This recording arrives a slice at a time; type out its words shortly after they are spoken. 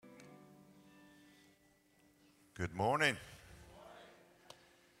Good morning.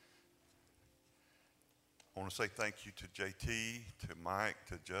 I want to say thank you to JT, to Mike,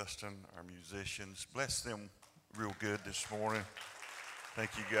 to Justin, our musicians. Bless them real good this morning. Thank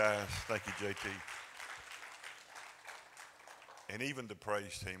you guys. Thank you, JT. And even the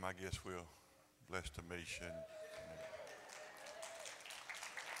praise team, I guess we'll bless Tamisha.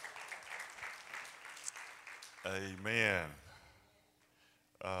 Amen.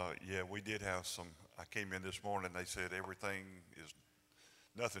 Yeah, we did have some. I came in this morning, they said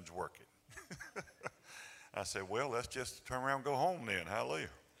nothing's working. I said, well, let's just turn around and go home then. Hallelujah.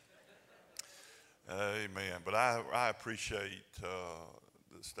 Amen. But I appreciate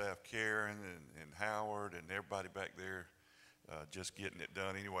the staff, Karen and Howard and everybody back there just getting it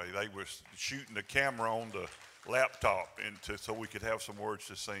done. Anyway, they were shooting the camera on the laptop so we could have some words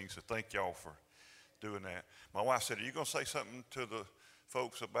to sing. So thank y'all for doing that. My wife said, are you going to say something to the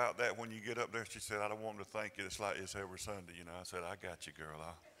folks about that when you get up there? She said, I don't want them to think it's like it's every Sunday. I said, I got you, girl.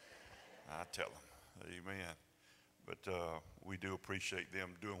 I'll tell them. Amen. But we do appreciate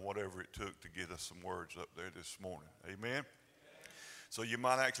them doing whatever it took to get us some words up there this morning. Amen. So you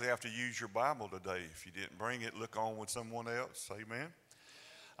might actually have to use your Bible today. If you didn't bring it, look on with someone else. Amen.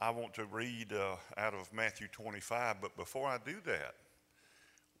 I want to read out of Matthew 25, but before I do that,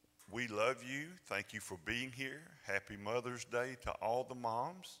 we love you. Thank you for being here. Happy Mother's Day to all the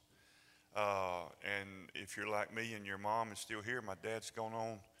moms. And if you're like me and your mom is still here, my dad's gone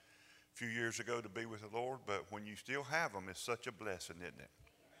on a few years ago to be with the Lord, but when you still have them, it's such a blessing, isn't it?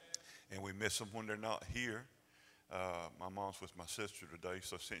 And we miss them when they're not here. My mom's with my sister today,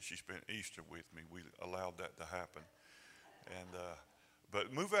 so since she spent Easter with me, we allowed that to happen.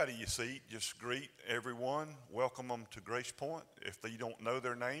 But move out of your seat, just greet everyone, welcome them to Grace Point. If they don't know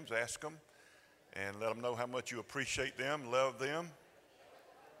their names, ask them, and let them know how much you appreciate them, love them.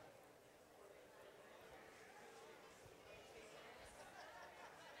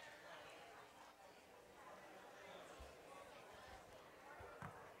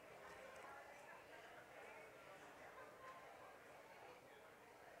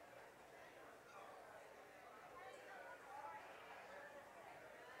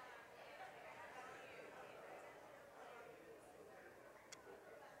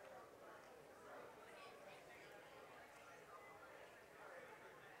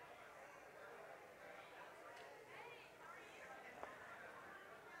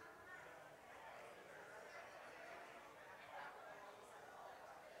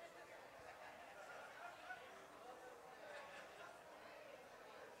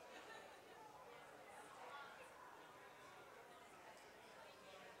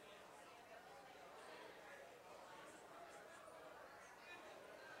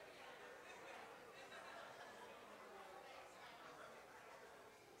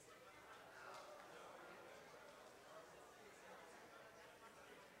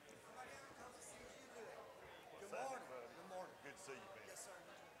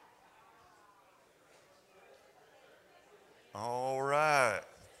 All right.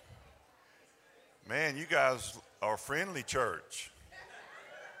 Man, you guys are a friendly church.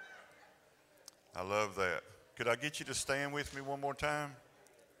 I love that. Could I get you to stand with me one more time?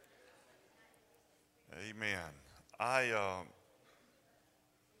 Amen. I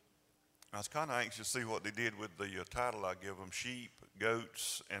was kind of anxious to see what they did with the title I give them, Sheep,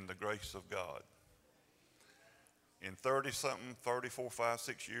 Goats, and the Grace of God. In 30-something, 34, 5,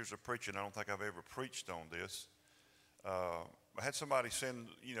 6 years of preaching, I don't think I've ever preached on this. I had somebody send,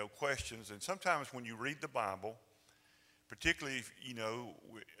 questions, and sometimes when you read the Bible, particularly,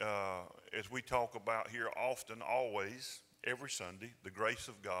 as we talk about here often, always, every Sunday, the grace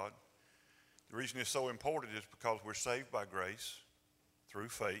of God. The reason it's so important is because we're saved by grace through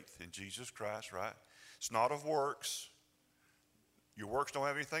faith in Jesus Christ, right? It's not of works. Your works don't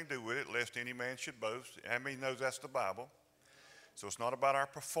have anything to do with it, lest any man should boast. How many knows that's the Bible? So it's not about our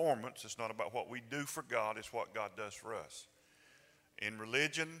performance. It's not about what we do for God. It's what God does for us. In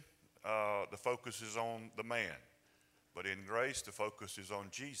religion, the focus is on the man. But in grace, the focus is on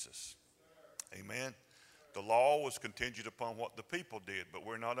Jesus. Amen. The law was contingent upon what the people did, but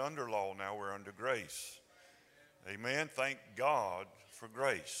we're not under law now. We're under grace. Amen. Thank God for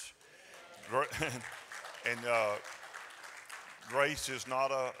grace. And grace is not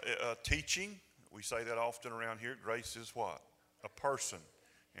a teaching. We say that often around here. Grace is what? A person.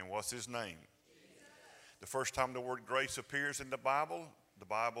 And what's his name? The first time the word grace appears in the Bible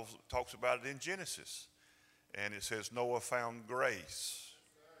talks about it in Genesis. And it says Noah found grace.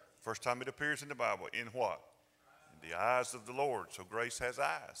 First time it appears in the Bible. In what? In the eyes of the Lord. So grace has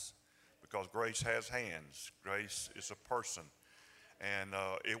eyes because grace has hands. Grace is a person. And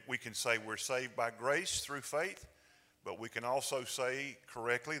we can say we're saved by grace through faith, but we can also say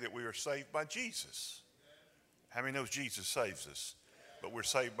correctly that we are saved by Jesus. How many knows Jesus saves us? But we're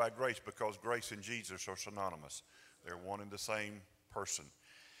saved by grace because grace and Jesus are synonymous. They're one and the same person.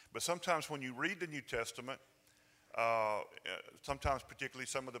 But sometimes when you read the New Testament, sometimes particularly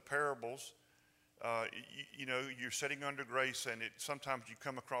some of the parables, you know, you're sitting under grace, and sometimes you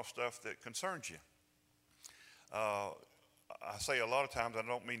come across stuff that concerns you. I say a lot of times, I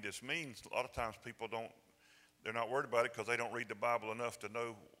don't mean this means, a lot of times people they're not worried about it because they don't read the Bible enough to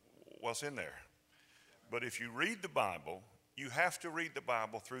know what's in there. But if you read the Bible, you have to read the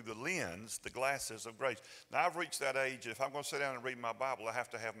Bible through the lens, the glasses of grace. Now, I've reached that age, if I'm going to sit down and read my Bible, I have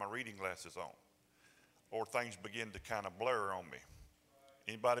to have my reading glasses on, or things begin to kind of blur on me.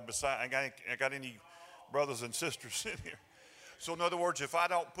 Anybody beside, I got any brothers and sisters in here? So in other words, if I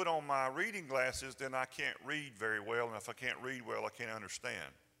don't put on my reading glasses, then I can't read very well. And if I can't read well, I can't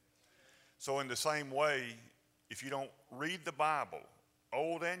understand. So in the same way, if you don't read the Bible,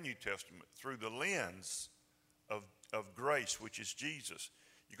 Old and New Testament, through the lens of grace, which is Jesus,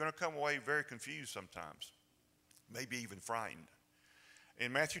 you're going to come away very confused sometimes, maybe even frightened.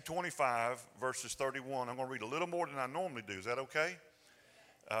 In Matthew 25, verses 31, I'm going to read a little more than I normally do. Is that okay?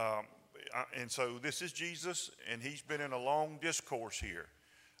 And so this is Jesus, and he's been in a long discourse here,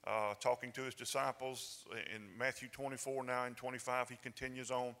 talking to his disciples. In Matthew 24 now and 25, he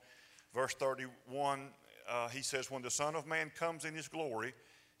continues on. Verse 31, he says, when the Son of Man comes in his glory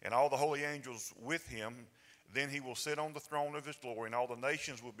and all the holy angels with him, then he will sit on the throne of his glory, and all the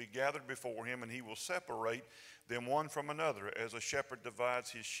nations will be gathered before him, and he will separate them one from another, as a shepherd divides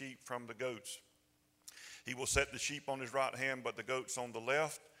his sheep from the goats. He will set the sheep on his right hand, but the goats on the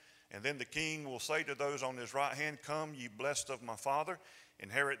left. And then the king will say to those on his right hand, come, ye blessed of my Father,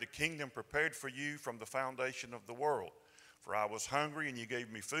 inherit the kingdom prepared for you from the foundation of the world. For I was hungry, and you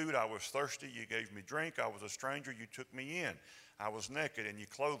gave me food. I was thirsty, you gave me drink. I was a stranger, you took me in. I was naked, and you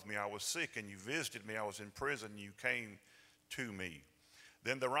clothed me. I was sick, and you visited me. I was in prison, and you came to me.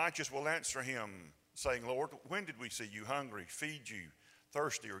 Then the righteous will answer him, saying, Lord, when did we see you hungry, feed you,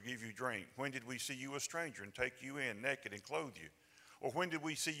 thirsty, or give you drink? When did we see you a stranger and take you in, naked, and clothe you? Or when did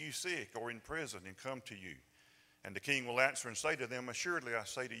we see you sick or in prison and come to you? And the king will answer and say to them, assuredly I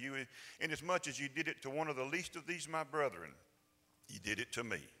say to you, inasmuch as you did it to one of the least of these my brethren, you did it to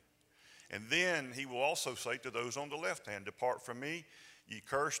me. And then he will also say to those on the left hand, depart from me, ye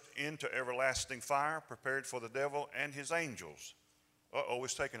cursed, into everlasting fire, prepared for the devil and his angels. Uh-oh,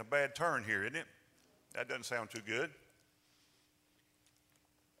 it's taking a bad turn here, isn't it? That doesn't sound too good.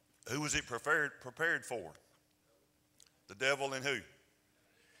 Who was it prepared for? The devil and who?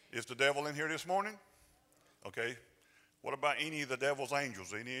 Is the devil in here this morning? Okay. What about any of the devil's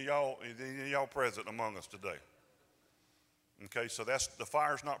angels? Any of y'all present among us today? Okay, so the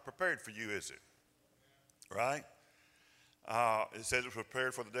fire's not prepared for you, is it? Right? It says it's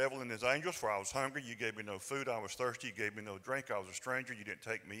prepared for the devil and his angels. For I was hungry, you gave me no food. I was thirsty, you gave me no drink. I was a stranger, you didn't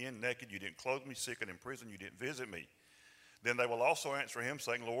take me in. Naked, you didn't clothe me. Sick and in prison, you didn't visit me. Then they will also answer him,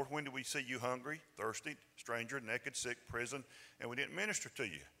 saying, Lord, when did we see you hungry, thirsty, stranger, naked, sick, prison, and we didn't minister to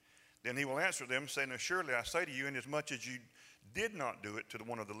you? Then he will answer them, saying, surely I say to you, inasmuch as you did not do it to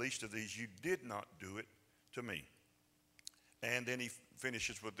one of the least of these, you did not do it to me. And then he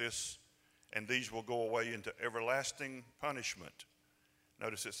finishes with this, and these will go away into everlasting punishment.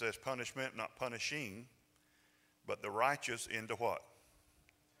 Notice it says punishment, not punishing, but the righteous into what?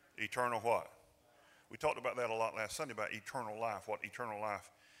 Eternal what? We talked about that a lot last Sunday, about eternal life, what eternal life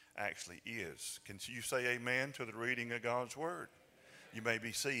actually is. Can you say amen to the reading of God's word? You may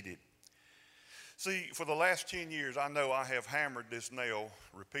be seated. See, for the last 10 years, I know I have hammered this nail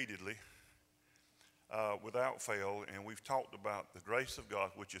repeatedly without fail, and we've talked about the grace of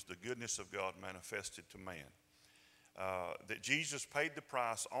God, which is the goodness of God manifested to man. That Jesus paid the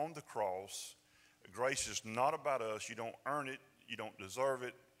price on the cross. Grace is not about us. You don't earn it. You don't deserve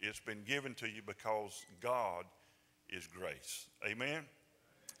it. It's been given to you because God is grace. Amen?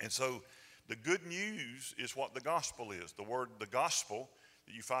 And so the good news is what the gospel is. The word the gospel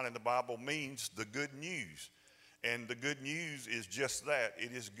that you find in the Bible means the good news. And the good news is just that.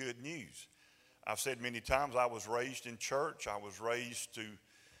 It is good news. I've said many times I was raised in church. I was raised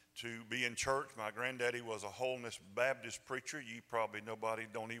to be in church. My granddaddy was a Holiness Baptist preacher. You probably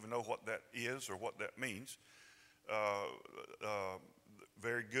don't even know what that is or what that means.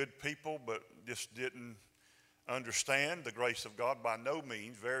 Very good people, but just didn't understand the grace of God by no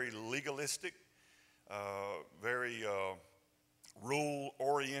means. Very legalistic, very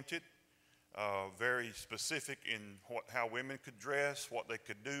rule-oriented, very specific in how women could dress, what they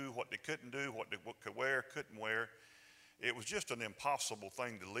could do, what they couldn't do, what they could wear, couldn't wear. it was just an impossible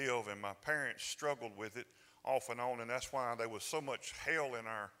thing to live, and my parents struggled with it off and on, and that's why there was so much hell in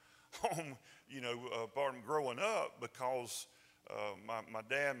our home, growing up, because my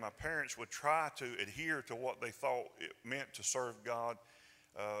dad and my parents would try to adhere to what they thought it meant to serve God,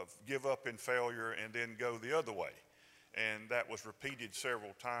 give up in failure, and then go the other way. And that was repeated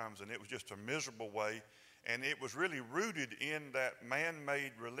several times, and it was just a miserable way. And it was really rooted in that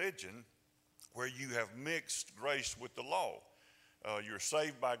man-made religion where you have mixed grace with the law. You're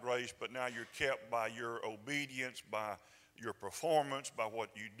saved by grace, but now you're kept by your obedience, by your performance, by what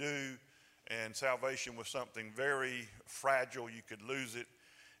you do. And salvation was something very fragile. You could lose it.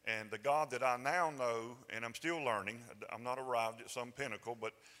 And the God that I now know, and I'm still learning, I'm not arrived at some pinnacle,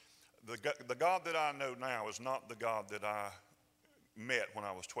 but the God that I know now is not the God that I met when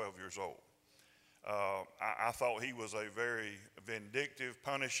I was 12 years old. I thought he was a very vindictive,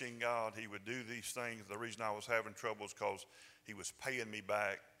 punishing God. He would do these things. The reason I was having trouble is because he was paying me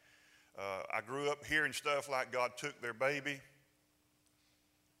back. I grew up hearing stuff like God took their baby.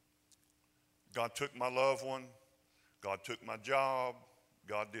 God took my loved one. God took my job.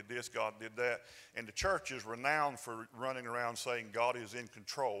 God did this, God did that. And the church is renowned for running around saying God is in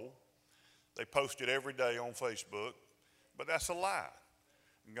control. They post it every day on Facebook, but that's a lie.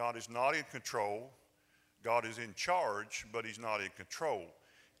 God is not in control. God is in charge, but he's not in control.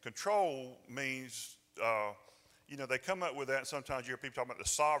 Control means, they come up with that. Sometimes you hear people talking about the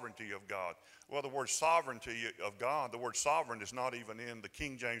sovereignty of God. Well, the word sovereignty of God, the word sovereign is not even in the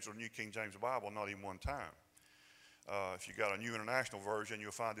King James or New King James Bible, not even one time. If you got a New International Version,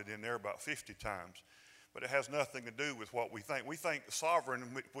 you'll find it in there about 50 times. But it has nothing to do with what we think. We think sovereign,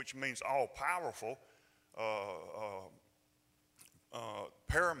 which means all-powerful,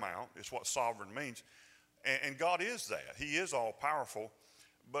 paramount is what sovereign means. And God is that. He is all-powerful.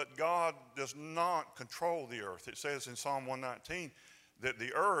 But God does not control the earth. It says in Psalm 119 that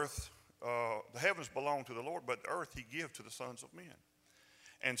the earth, the heavens belong to the Lord, but the earth he gives to the sons of men.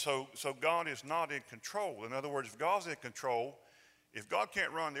 And so God is not in control. In other words, if God's in control, if God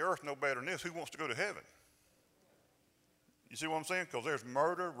can't run the earth no better than this, who wants to go to heaven? You see what I'm saying? Because there's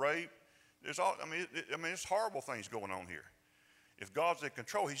murder, rape. There's it's horrible things going on here. If God's in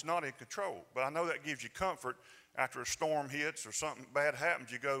control, he's not in control. But I know that gives you comfort. After a storm hits or something bad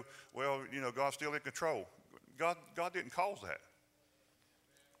happens, you go, well, God's still in control. God didn't cause that.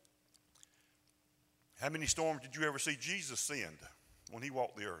 How many storms did you ever see Jesus send when he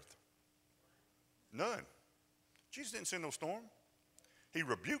walked the earth? None. Jesus didn't send no storm. He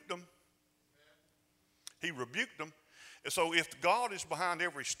rebuked them. He rebuked them. And so if God is behind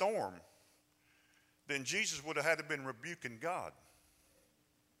every storm, then Jesus would have had to been rebuking God.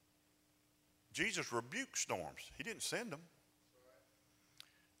 Jesus rebuked storms. He didn't send them.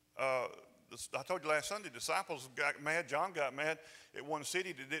 I told you last Sunday, disciples got mad. John got mad at one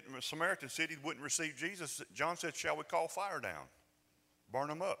city a Samaritan city wouldn't receive Jesus. John said, shall we call fire down? Burn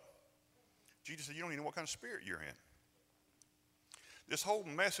them up. Jesus said, you don't even know what kind of spirit you're in. This whole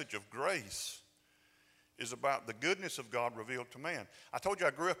message of grace is about the goodness of God revealed to man. I told you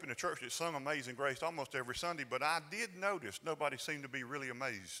I grew up in a church that sung Amazing Grace almost every Sunday, but I did notice nobody seemed to be really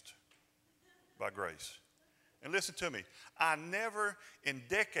amazed by grace. And listen to me, I never in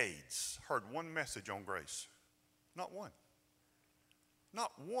decades heard one message on grace. Not one.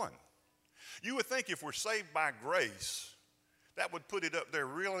 Not one. You would think if we're saved by grace, that would put it up there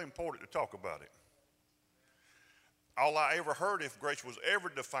really important to talk about it. All I ever heard, if grace was ever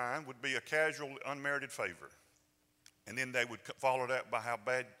defined, would be a casual, unmerited favor. And then they would follow that by how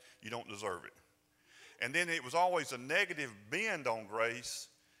bad you don't deserve it. And then it was always a negative bend on grace,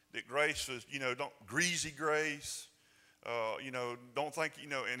 that grace was, greasy grace, don't think,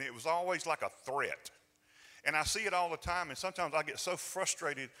 and it was always like a threat. And I see it all the time, and sometimes I get so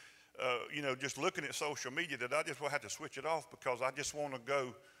frustrated, just looking at social media that I just will have to switch it off because I just want to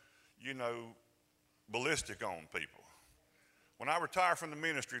go, ballistic on people. When I retire from the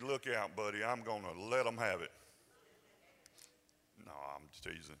ministry, look out, buddy. I'm going to let them have it. No, I'm just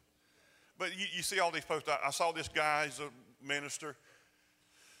teasing. But you see all these posts. I saw this guy, he's a minister,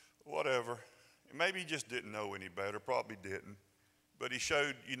 whatever. Maybe he just didn't know any better, probably didn't. But he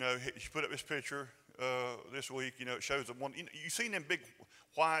showed, he put up this picture this week. It shows the one. You've seen them big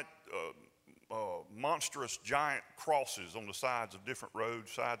white, monstrous, giant crosses on the sides of different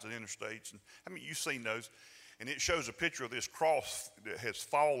roads, sides of interstates. And you've seen those. And it shows a picture of this cross that has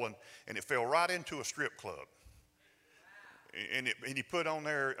fallen, and it fell right into a strip club. And he put on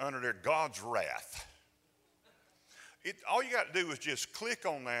there, under there, God's wrath. All you got to do is just click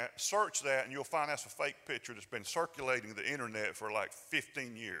on that, search that, and you'll find that's a fake picture that's been circulating the internet for like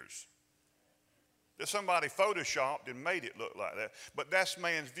 15 years. that somebody photoshopped and made it look like that. But that's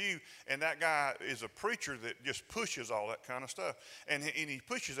man's view, and that guy is a preacher that just pushes all that kind of stuff. And he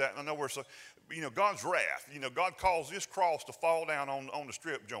pushes that, and I know where, so, God's wrath. God caused this cross to fall down on the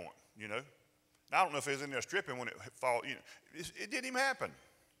strip joint, Now, I don't know if it was in there stripping when it fall, it didn't even happen.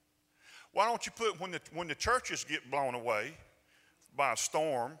 Why don't you put, when the churches get blown away by a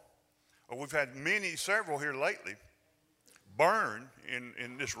storm, or we've had several here lately, burn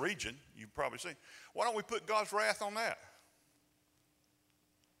in this region, you've probably seen. Why don't we put God's wrath on that?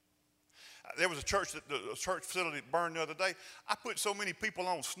 There was a church facility that burned the other day. I put so many people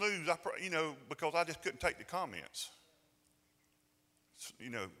on snooze, because I just couldn't take the comments.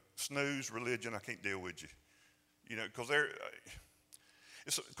 Snooze, religion, I can't deal with you. Because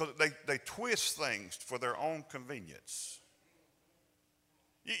they twist things for their own convenience.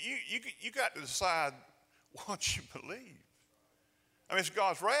 You got to decide what you believe. I mean, it's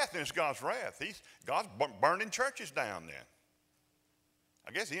God's wrath, and it's God's wrath. God's burning churches down then.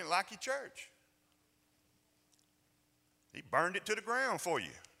 I guess he didn't like your church. He burned it to the ground for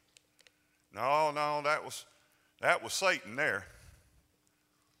you. No, that was Satan there.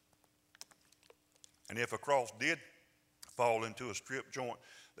 And if a cross did fall into a strip joint,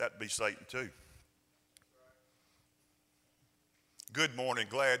 that'd be Satan too. Good morning,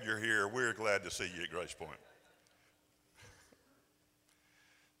 glad you're here. We're glad to see you at Grace Point.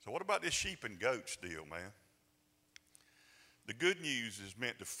 So what about this sheep and goats deal, man? The good news is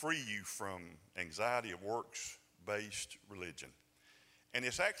meant to free you from anxiety of works-based religion. And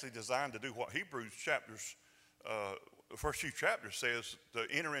it's actually designed to do what Hebrews the first few chapters says, to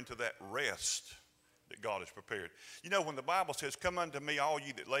enter into that rest that God has prepared. When the Bible says, come unto me, all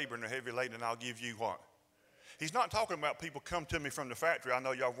you that labor and are heavy laden, and I'll give you what? He's not talking about people come to me from the factory. I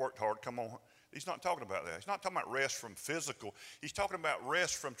know y'all worked hard, come on. He's not talking about that. He's not talking about rest from physical. He's talking about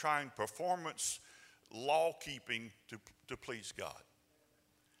rest from trying performance, law-keeping to please God.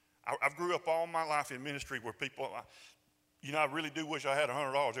 I've grew up all my life in ministry where people, I really do wish I had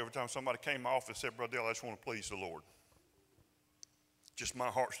 $100 every time somebody came to my office and said, Brother Dale, I just want to please the Lord. Just my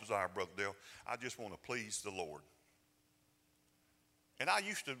heart's desire, Brother Dale. I just want to please the Lord. And I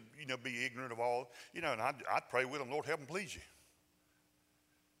used to, be ignorant of all, and I'd pray with them, Lord, help them please you.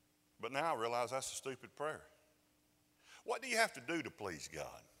 But now I realize that's a stupid prayer. What do you have to do to please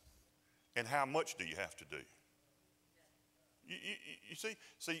God? And how much do you have to do? You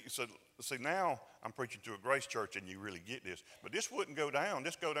see, now I'm preaching to a grace church and you really get this. But this wouldn't go down.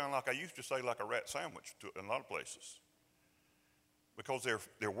 This go down like I used to say, like a rat sandwich in a lot of places. Because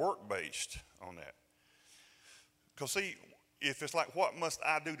they're work-based on that. Because see, if it's like, what must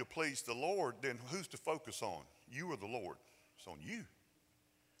I do to please the Lord, then who's to focus on? You or the Lord? It's on you.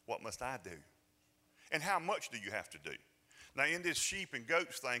 What must I do? And how much do you have to do? Now, in this sheep and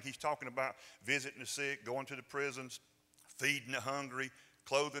goats thing, he's talking about visiting the sick, going to the prisons, feeding the hungry,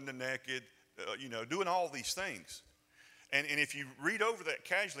 clothing the naked, doing all these things. And if you read over that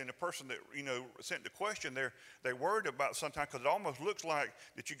casually, and the person that, sent the question, they're worried about sometimes, because it almost looks like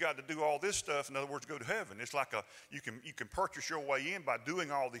that you got to do all this stuff, in other words, go to heaven. It's like you can purchase your way in by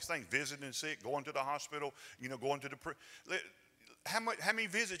doing all these things, visiting the sick, going to the hospital, going to the how many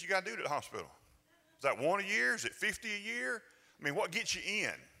visits you got to do to the hospital? Is that 1 a year? Is it 50 a year? I mean, what gets you in?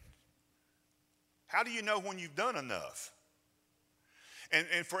 How do you know when you've done enough?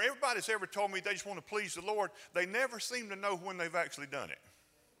 And for everybody that's ever told me they just want to please the Lord, they never seem to know when they've actually done it.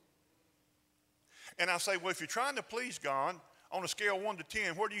 And I say, well, if you're trying to please God, on a scale of 1 to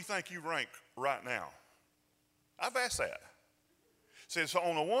 10, where do you think you rank right now? I've asked that. It says, so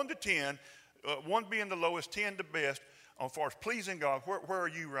on a 1 to 10, 1 being the lowest, 10 the best, as far as pleasing God, where are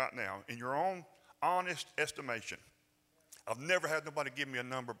you right now in your own honest estimation? I've never had nobody give me a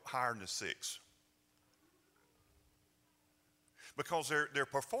number higher than a 6. Because they're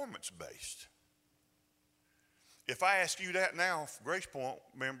performance-based. If I ask you that now, Grace Point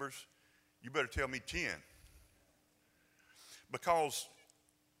members, you better tell me 10. Because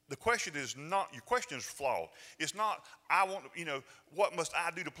the question is not, your question is flawed. It's not, what must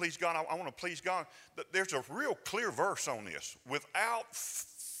I do to please God? I want to please God. There's a real clear verse on this. Without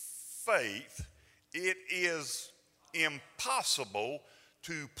faith, it is impossible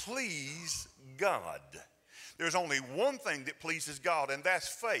to please God. There's only one thing that pleases God, and that's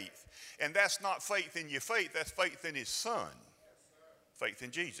faith. And that's not faith in your faith, that's faith in his Son. Faith in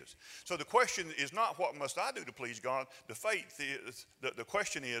Jesus. So the question is not what must I do to please God? The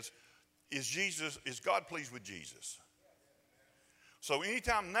question is God pleased with Jesus? So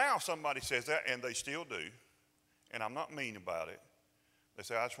anytime now somebody says that, and they still do, and I'm not mean about it, they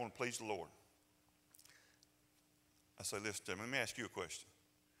say, I just want to please the Lord. I say, listen to me, let me ask you a question.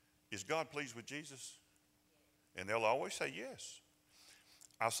 is God pleased with Jesus? And they'll always say yes.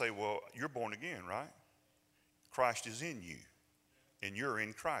 I'll say, well, you're born again, right? Christ is in you, and you're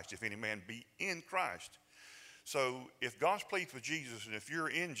in Christ. If any man be in Christ. So if God's pleased with Jesus, and if you're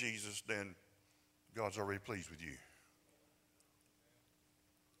in Jesus, then God's already pleased with you.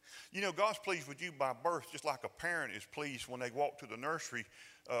 You know, God's pleased with you by birth, just like a parent is pleased when they walk to the nursery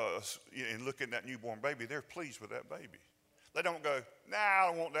and look at that newborn baby. They're pleased with that baby. They don't go, nah, I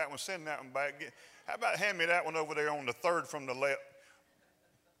don't want that one, send that one back. How about hand me that one over there on the third from the left?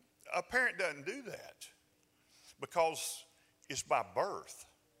 A parent doesn't do that because it's by birth.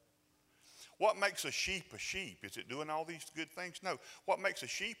 What makes a sheep a sheep? Is it doing all these good things? No. What makes a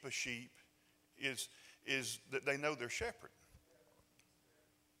sheep is that they know their shepherd.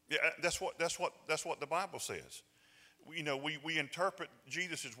 Yeah, that's what the Bible says. You know, we interpret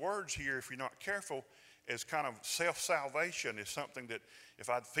Jesus' words here, if you're not careful, as kind of self-salvation, is something that if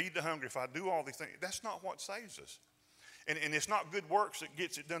I feed the hungry, if I do all these things, that's not what saves us. And it's not good works that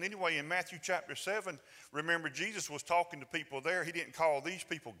gets it done anyway. In Matthew chapter 7, remember Jesus was talking to people there. He didn't call these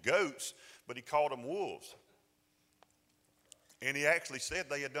people goats, but he called them wolves. And he actually said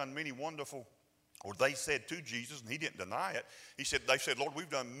they had done many wonderful, or they said to Jesus, and he didn't deny it. They said, Lord, we've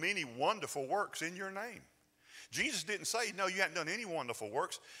done many wonderful works in your name. Jesus didn't say, no, you haven't done any wonderful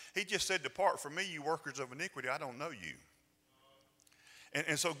works. He just said, depart from me, you workers of iniquity. I don't know you.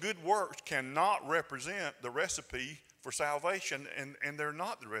 And so good works cannot represent the recipe for salvation, and they're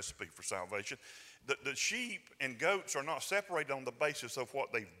not the recipe for salvation. The sheep and goats are not separated on the basis of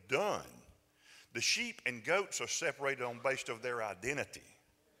what they've done. The sheep and goats are separated on based of their identity.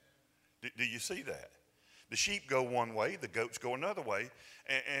 Do you see that? The sheep go one way, the goats go another way.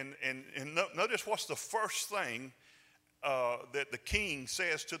 And notice what's the first thing that the king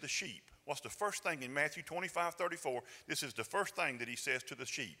says to the sheep. What's the first thing in Matthew 25:34? This is the first thing that he says to the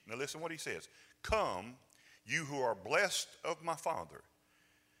sheep. Now listen what he says. Come, you who are blessed of my Father.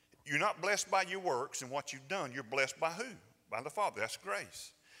 You're not blessed by your works and what you've done. You're blessed by who? By the Father. That's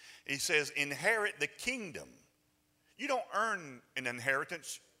grace. He says, inherit the kingdom. You don't earn an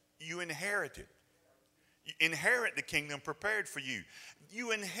inheritance. You inherit it. You inherit the kingdom prepared for you.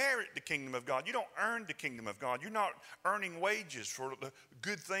 You inherit the kingdom of God. You don't earn the kingdom of God. You're not earning wages for the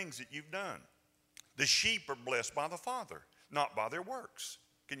good things that you've done. The sheep are blessed by the Father, not by their works.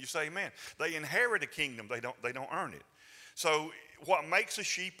 Can you say amen? They inherit a kingdom. They don't earn it. So what makes a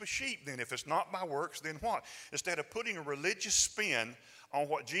sheep then? If it's not by works, then what? Instead of putting a religious spin on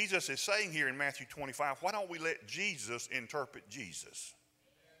what Jesus is saying here in Matthew 25, why don't we let Jesus interpret Jesus?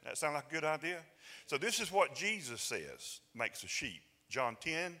 That sound like a good idea? So this is what Jesus says makes a sheep. John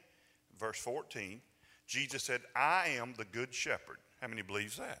 10, verse 14, Jesus said, I am the good shepherd. How many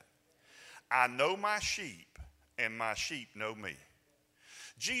believes that? I know my sheep, and my sheep know me.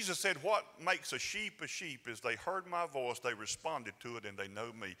 Jesus said what makes a sheep is they heard my voice, they responded to it, and they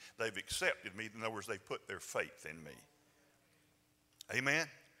know me. They've accepted me. In other words, they put their faith in me. Amen?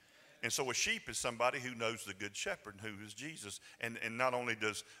 And so a sheep is somebody who knows the good shepherd, who is Jesus. And not only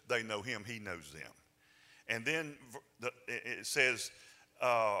does they know him, he knows them. And then it says,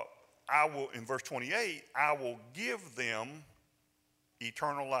 I will, in verse 28, I will give them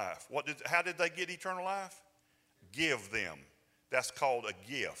eternal life. How did they get eternal life? Give them. That's called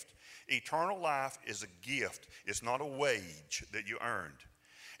a gift. Eternal life is a gift. It's not a wage that you earned.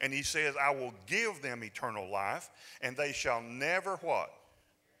 And he says, I will give them eternal life, and they shall never what?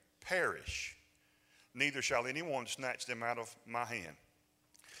 Perish. Neither shall anyone snatch them out of my hand.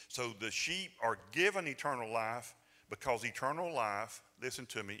 So the sheep are given eternal life because eternal life, listen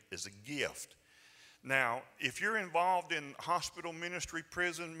to me, is a gift. Now, if you're involved in hospital ministry,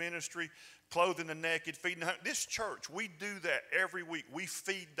 prison ministry, clothing the naked, feeding the hungry, this church, we do that every week. We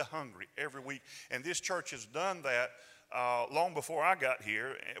feed the hungry every week. And this church has done that long before I got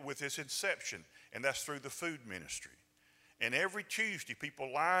here with its inception, and that's through the food ministry. And every Tuesday,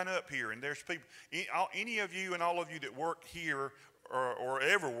 people line up here, and there's people, any of you and all of you that work here or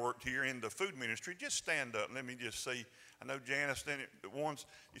ever worked here in the food ministry, just stand up. Let me just see. I know Janice, the ones,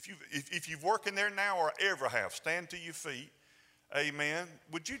 if you've worked in there now or ever have, stand to your feet. Amen.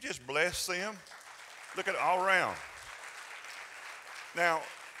 Would you just bless them? Look at it all around. Now,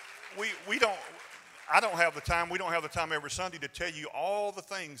 I don't have the time, we don't have the time every Sunday to tell you all the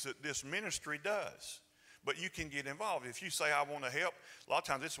things that this ministry does. But you can get involved. If you say, I want to help, a lot of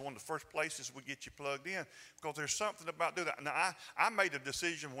times this is one of the first places we get you plugged in because there's something about doing that. Now, I made a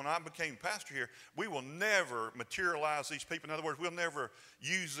decision when I became pastor here, we will never materialize these people. In other words, we'll never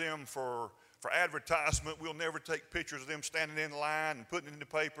use them for advertisement. We'll never take pictures of them standing in line and putting it in the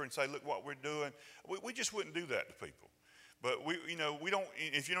paper and say, look what we're doing. We just wouldn't do that to people. But we don't,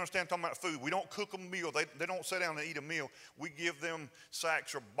 if you don't understand, I'm talking about food, we don't cook a meal. They don't sit down and eat a meal. We give them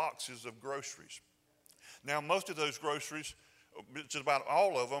sacks or boxes of groceries. Now, most of those groceries, just about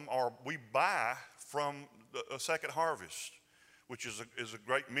all of them, we buy from a Second Harvest, which is a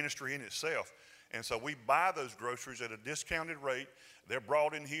great ministry in itself. And so we buy those groceries at a discounted rate. They're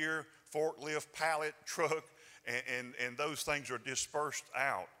brought in here, forklift, pallet, truck, and those things are dispersed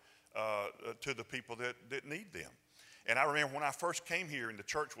out to the people that need them. And I remember when I first came here, and the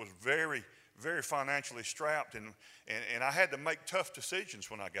church was very, very financially strapped, and I had to make tough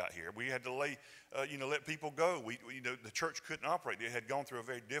decisions when I got here. We had to let people go. The church couldn't operate. It had gone through a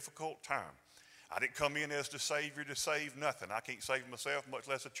very difficult time. I didn't come in as the Savior to save nothing. I can't save myself, much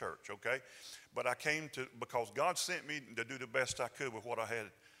less a church, okay? But I came because God sent me to do the best I could with what I had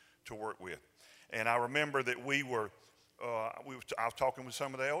to work with. And I remember that I was talking with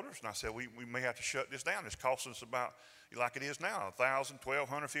some of the elders, and I said, we may have to shut this down. It's costing us about, like it is now, $1,000, $1,200,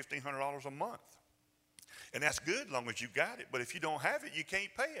 $1,500 a month. And that's good as long as you got it. But if you don't have it, you can't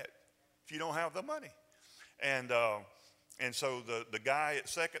pay it if you don't have the money. And so the guy at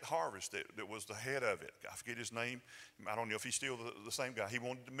Second Harvest that was the head of it, I forget his name. I don't know if he's still the same guy. He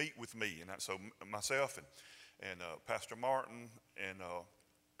wanted to meet with me. And so myself and Pastor Martin and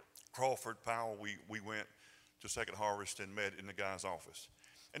Crawford Powell, we went to Second Harvest and met in the guy's office.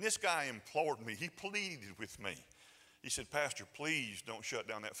 And this guy implored me. He pleaded with me. He said, Pastor, please don't shut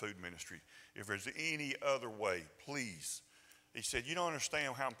down that food ministry. If there's any other way, please. He said, you don't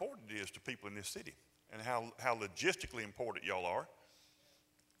understand how important it is to people in this city and how logistically important y'all are.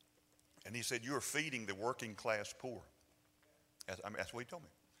 And he said, you're feeding the working class poor. That's what he told me.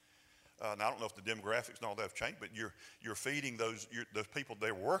 Now, I don't know if the demographics and all that have changed, but you're feeding those people.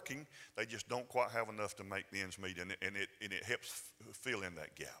 They're working. They just don't quite have enough to make the ends meet, and it helps fill in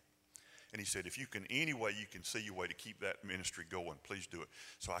that gap. And he said, if you can, any way you can see your way to keep that ministry going, please do it.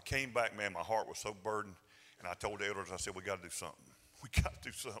 So I came back, man, my heart was so burdened, and I told the elders, I said, we got to do something. We got to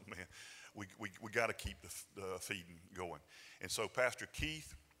do something, man. We got to keep the feeding going. And so Pastor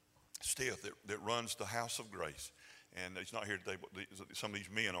Keith Stith that runs the House of Grace, and he's not here today, but some of these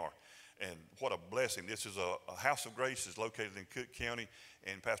men are. And what a blessing. This is a House of Grace is located in Cook County,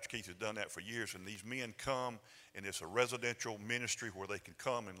 and Pastor Keith has done that for years. And these men come, and it's a residential ministry where they can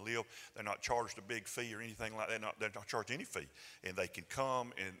come and live. They're not charged a big fee or anything like that. They're not charged any fee. And they can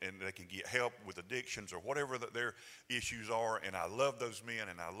come, and they can get help with addictions or whatever that their issues are. And I love those men,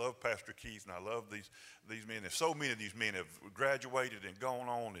 and I love Pastor Keith, and I love these men. And so many of these men have graduated and gone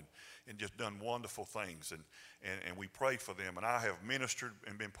on and just done wonderful things. And we pray for them. And I have ministered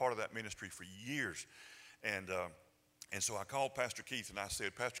and been part of that ministry for years. And so I called Pastor Keith, and I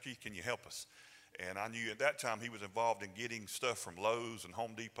said, Pastor Keith, can you help us? And I knew at that time he was involved in getting stuff from Lowe's and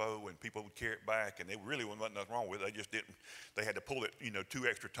Home Depot, and people would carry it back, and there really wasn't nothing wrong with it. They just didn't. They had to pull it, 2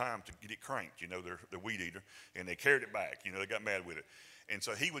 extra times to get it cranked, their weed eater, and they carried it back. They got mad with it. And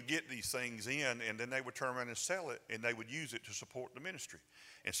so he would get these things in, and then they would turn around and sell it, and they would use it to support the ministry.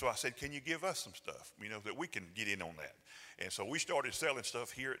 And so I said, can you give us some stuff, that we can get in on that? And so we started selling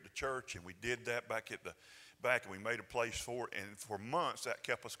stuff here at the church, and we did that back, and we made a place for it. And for months, that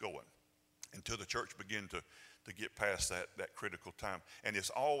kept us going until the church began to get past that critical time. And it's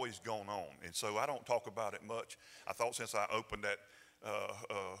always gone on. And so I don't talk about it much. I thought since I opened that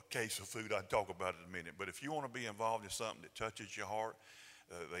case of food, I'd talk about it in a minute. But if you want to be involved in something that touches your heart,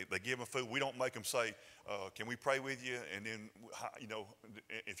 they give them food. We don't make them say, can we pray with you? And then,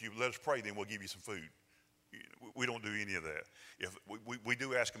 if you let us pray, then we'll give you some food. We don't do any of that. If we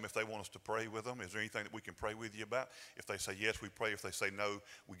do ask them if they want us to pray with them. Is there anything that we can pray with you about? If they say yes, we pray. If they say no,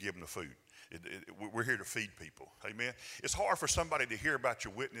 we give them the food. We're here to feed people. Amen. It's hard for somebody to hear about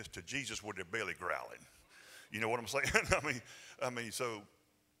your witness to Jesus with their belly growling. You know what I'm saying? So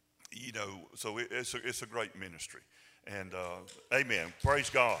it's a great ministry. And amen. Praise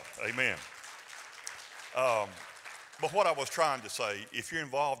God. Amen. But what I was trying to say, if you're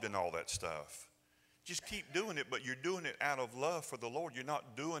involved in all that stuff, just keep doing it, but you're doing it out of love for the Lord. You're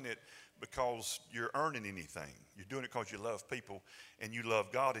not doing it because you're earning anything. You're doing it because you love people and you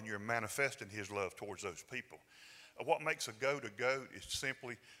love God, and you're manifesting his love towards those people. What makes a goat is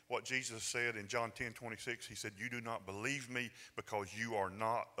simply what Jesus said in John 10:26. He said, you do not believe me because you are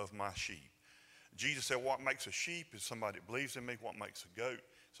not of my sheep. Jesus said, what makes a sheep is somebody that believes in me. What makes a goat?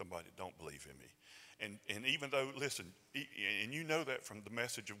 Somebody that don't believe in me. And even though, listen, and you know that from the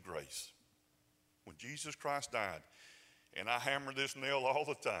message of grace. When Jesus Christ died, and I hammer this nail all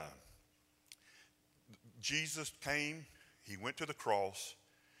the time, Jesus came, he went to the cross,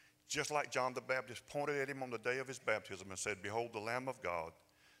 just like John the Baptist pointed at him on the day of his baptism and said, behold the Lamb of God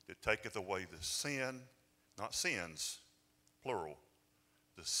that taketh away the sin, not sins, plural,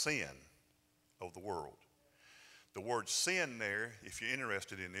 the sin of the world. The word sin there, if you're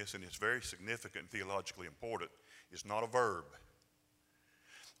interested in this, and it's very significant and theologically important, is not a verb.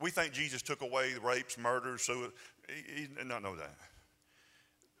 We think Jesus took away the rapes, murders, so he not know that.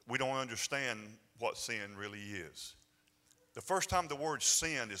 We don't understand what sin really is. The first time the word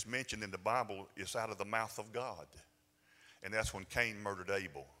sin is mentioned in the Bible is out of the mouth of God. And that's when Cain murdered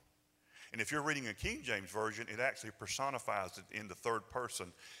Abel. And if you're reading a King James Version, it actually personifies it in the third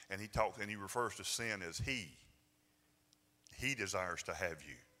person, and he refers to sin as he. He desires to have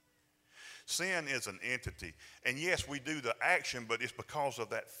you. Sin is an entity. And yes, we do the action, but it's because of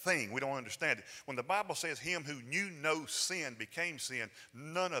that thing. We don't understand it. When the Bible says him who knew no sin became sin,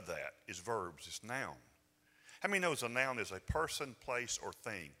 none of that is verbs, it's noun. How many knows a noun is a person, place, or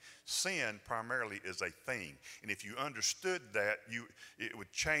thing? Sin primarily is a thing. And if you understood that, it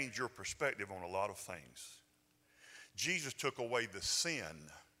would change your perspective on a lot of things. Jesus took away the sin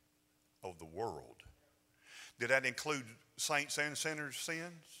of the world. Did that include saints and sinners'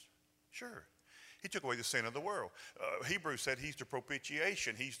 sins? Sure. He took away the sin of the world. Hebrews said he's the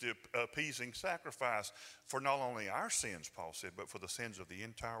propitiation. He's the appeasing sacrifice for not only our sins, Paul said, but for the sins of the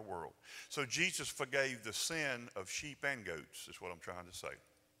entire world. So Jesus forgave the sin of sheep and goats, is what I'm trying to say.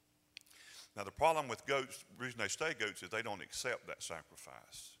 Now, the problem with goats, the reason they stay goats, is they don't accept that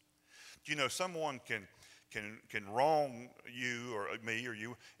sacrifice. Do you know someone can wrong you or me or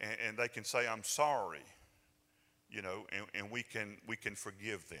you, and they can say, I'm sorry, you know, and we can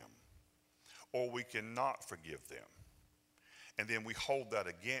forgive them. Or we cannot forgive them. And then we hold that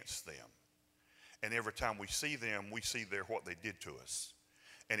against them. And every time we see them, we see what they did to us.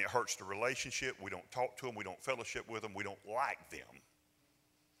 And it hurts the relationship. We don't talk to them. We don't fellowship with them. We don't like them.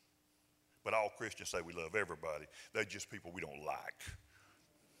 But all Christians say we love everybody. They're just people we don't like.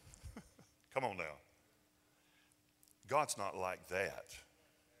 Come on now. God's not like that.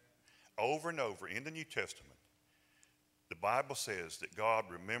 Over and over in the New Testament, the Bible says that God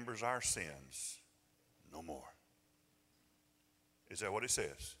remembers our sins no more. Is that what it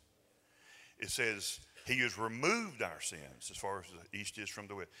says? It says he has removed our sins as far as the east is from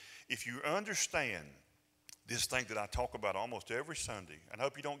the west. If you understand this thing that I talk about almost every Sunday, and I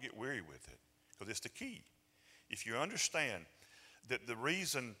hope you don't get weary with it, because it's the key. If you understand that the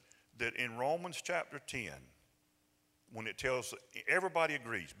reason that in Romans chapter 10, when it tells, everybody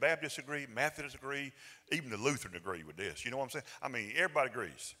agrees. Baptists agree, Methodists agree, even the Lutheran agree with this. You know what I'm saying? I mean, everybody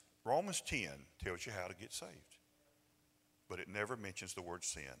agrees. Romans 10 tells you how to get saved. But it never mentions the word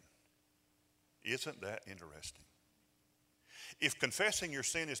sin. Isn't that interesting? If confessing your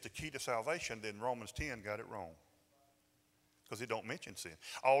sin is the key to salvation, then Romans 10 got it wrong. Because it don't mention sin.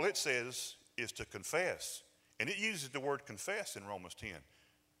 All it says is to confess. And it uses the word confess in Romans 10.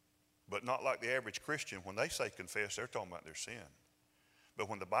 But not like the average Christian. When they say confess, they're talking about their sin. But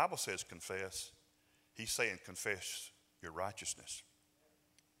when the Bible says confess, he's saying confess your righteousness.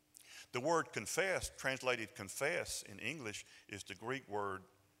 The word confess, translated confess in English, is the Greek word,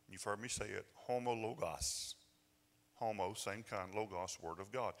 you've heard me say it, homologos. Homo, same kind, logos, word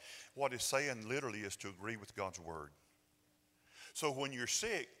of God. What it's saying literally is to agree with God's word. So when you're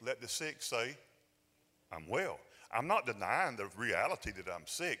sick, let the sick say, I'm well. I'm not denying the reality that I'm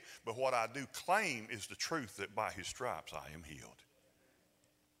sick, but what I do claim is the truth that by his stripes I am healed.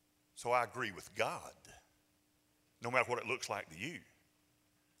 So I agree with God. No matter what it looks like to you,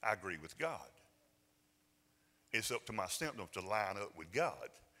 I agree with God. It's up to my symptoms to line up with God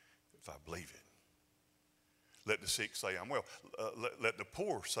if I believe it. Let the sick say I'm well. Let the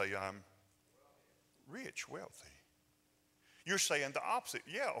poor say I'm rich, wealthy. You're saying the opposite,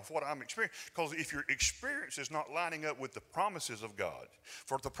 of what I'm experiencing. Because if your experience is not lining up with the promises of God,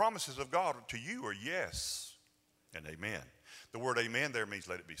 for the promises of God to you are yes and amen. The word amen there means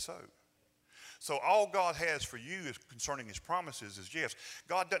let it be so. So all God has for you is concerning his promises is yes.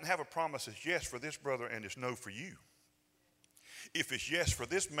 God doesn't have a promise as yes for this brother and it's no for you. If it's yes for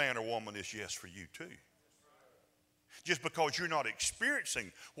this man or woman, it's yes for you too. Just because you're not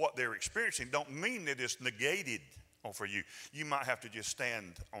experiencing what they're experiencing don't mean that it's negated for you. You might have to just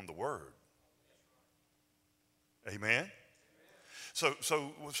stand on the word. Amen? So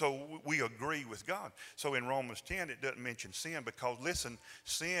we agree with God. So in Romans 10, it doesn't mention sin because, listen,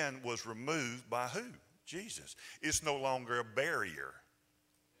 sin was removed by who? Jesus. It's no longer a barrier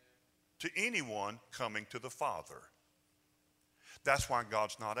to anyone coming to the Father. That's why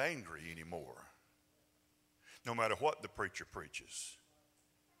God's not angry anymore, no matter what the preacher preaches.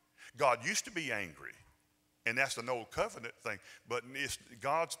 God used to be angry. And that's an old covenant thing. But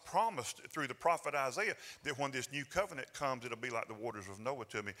God's promised through the prophet Isaiah that when this new covenant comes, it'll be like the waters of Noah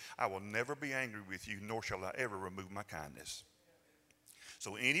to me. I will never be angry with you, nor shall I ever remove my kindness.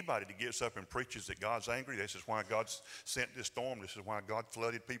 So anybody that gets up and preaches that God's angry, this is why God sent this storm, this is why God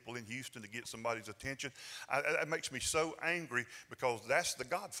flooded people in Houston to get somebody's attention. That makes me so angry because that's the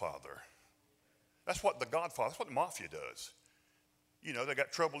Godfather. That's what the mafia does. You know, they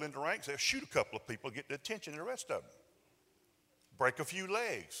got trouble in the ranks, they'll shoot a couple of people, get the attention of the rest of them. Break a few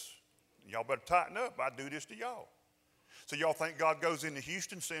legs. Y'all better tighten up, I do this to y'all. So y'all think God goes into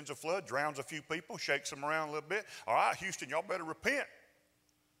Houston, sends a flood, drowns a few people, shakes them around a little bit. All right, Houston, y'all better repent.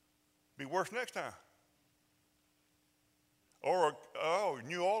 Be worse next time. Or,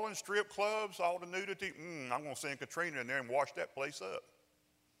 New Orleans strip clubs, all the nudity. I'm going to send Katrina in there and wash that place up.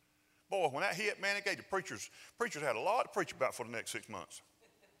 Boy, when that hit, man, it gave the preachers had a lot to preach about for the next 6 months.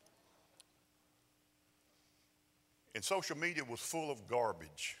 And social media was full of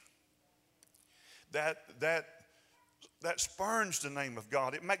garbage. That spurns the name of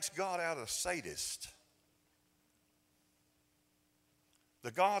God. It makes God out of a sadist. The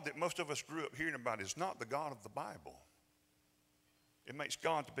God that most of us grew up hearing about is not the God of the Bible. It makes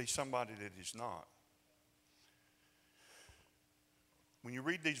God to be somebody that he's not. When you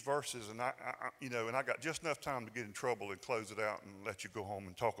read these verses, and I got just enough time to get in trouble and close it out and let you go home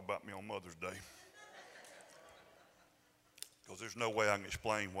and talk about me on Mother's Day. Because there's no way I can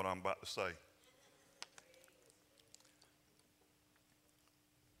explain what I'm about to say.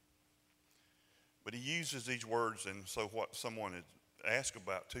 But he uses these words, and so what someone had asked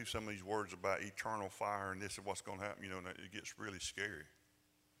about too, some of these words about eternal fire and this is what's going to happen, and it gets really scary.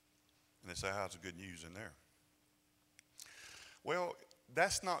 And they say, how's the good news in there? Well,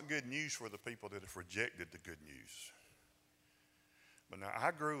 that's not good news for the people that have rejected the good news. But now,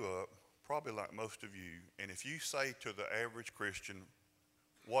 I grew up probably like most of you, and if you say to the average Christian,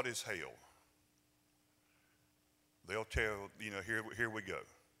 what is hell? They'll tell, here we go.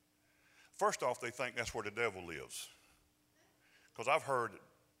 First off, they think that's where the devil lives. Because I've heard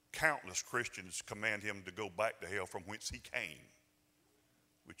countless Christians command him to go back to hell from whence he came,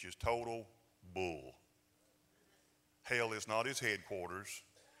 which is total bull. Hell is not his headquarters.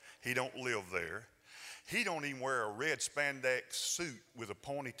 He don't live there. He don't even wear a red spandex suit with a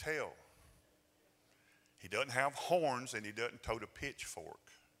pointy tail. He doesn't have horns, and he doesn't tote a pitchfork.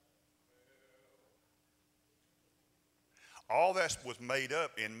 All that was made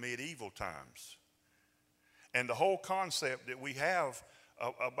up in medieval times. And the whole concept that we have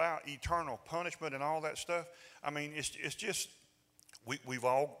about eternal punishment and all that stuff, it's just, we've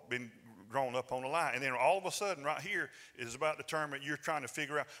all been grown up on the line. And then all of a sudden right here is about the term that you're trying to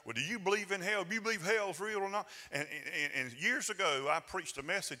figure out, well, do you believe in hell? Do you believe hell's real or not? And years ago, I preached a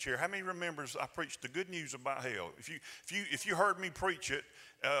message here. How many remembers I preached the good news about hell? If you heard me preach it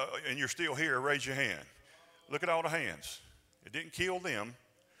and you're still here, raise your hand. Look at all the hands. It didn't kill them,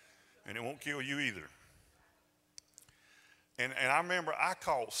 and it won't kill you either. And I remember I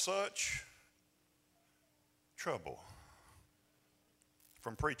caught such trouble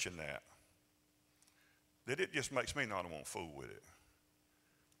from preaching that it just makes me not want to fool with it.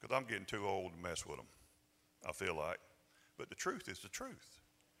 Because I'm getting too old to mess with them, I feel like. But the truth is the truth.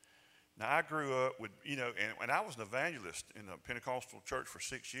 Now, I grew up with, and I was an evangelist in a Pentecostal church for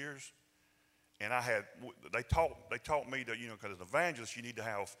 6 years. And they taught me to, because as an evangelist, you need to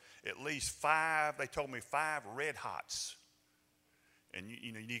have at least 5, they told me 5 red hots. And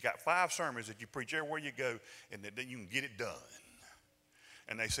you got 5 sermons that you preach everywhere you go, and then you can get it done.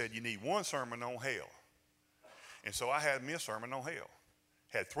 And they said you need 1 sermon on hell. And so I had me a sermon on hell.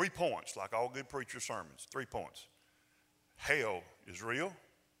 Had 3 points, like all good preacher sermons, 3 points. Hell is real,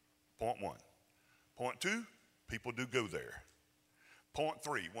 point 1. Point 2, people do go there. Point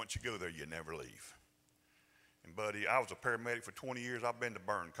 3, once you go there, you never leave. And buddy, I was a paramedic for 20 years. I've been to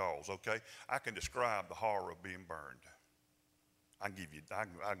burn calls, okay? I can describe the horror of being burned. I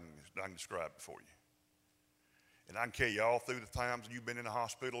can describe it for you. And I can tell you all through the times you've been in the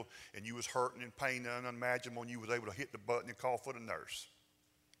hospital and you was hurting and pain unimaginable, and you was able to hit the button and call for the nurse.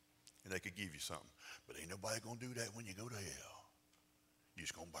 And they could give you something. But ain't nobody going to do that when you go to hell. You're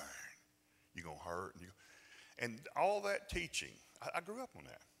just going to burn. You're going to hurt. And all that teaching, I grew up on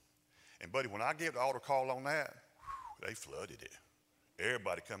that. And buddy, when I gave the altar call on that, they flooded it.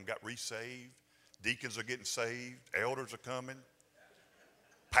 Everybody got re-saved. Deacons are getting saved. Elders are coming.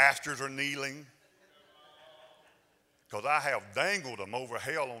 Pastors are kneeling. Because I have dangled them over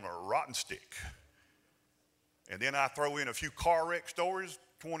hell on a rotten stick. And then I throw in a few car wreck stories.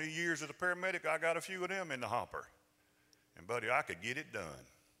 20 years as a paramedic, I got a few of them in the hopper. And buddy, I could get it done.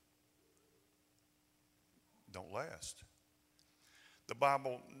 Don't last. The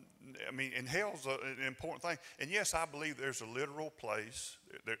Bible, and hell's an important thing. And yes, I believe there's a literal place.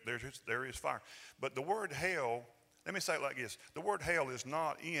 There is fire. But the word hell Let me say it like this. The word hell is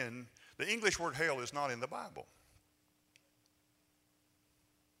not in, the English word hell is not in the Bible.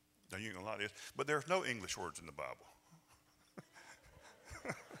 Now you ain't gonna like this, but there's no English words in the Bible.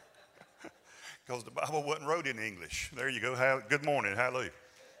 Because the Bible wasn't wrote in English. There you go. Good morning. Hallelujah.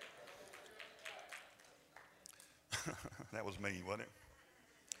 That was me, wasn't it?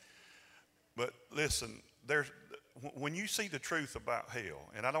 But listen, when you see the truth about hell,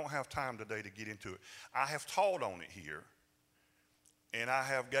 and I don't have time today to get into it, I have taught on it here, and I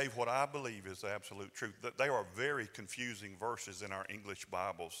have gave what I believe is the absolute truth. That there are very confusing verses in our English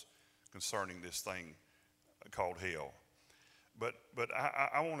Bibles concerning this thing called hell. But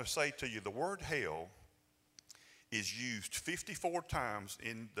I want to say to you, the word hell is used 54 times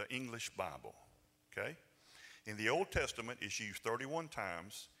in the English Bible, okay? In the Old Testament, it's used 31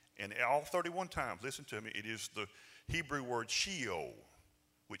 times, and all 31 times, listen to me, it is the Hebrew word Sheol,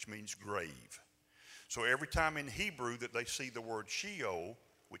 which means grave. So every time in Hebrew that they see the word Sheol,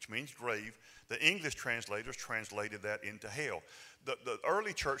 which means grave, the English translators translated that into hell. The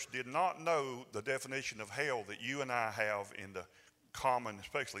early church did not know the definition of hell that you and I have in the common,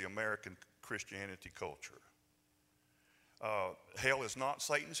 especially American Christianity culture. Hell is not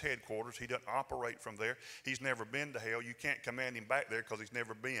Satan's headquarters. He doesn't operate from there. He's never been to hell. You can't command him back there because he's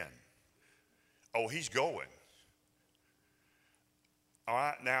never been. Oh, he's going. All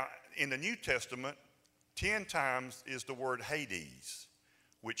right, now in the New Testament, 10 times is the word Hades,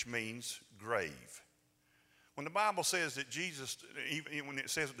 which means grave. When the Bible says that Jesus, even when it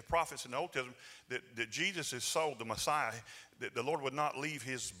says that the prophets in the Old Testament, that Jesus is sold, the Messiah, that the Lord would not leave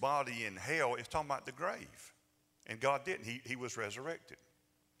his body in hell, it's talking about the grave. And God didn't. He was resurrected.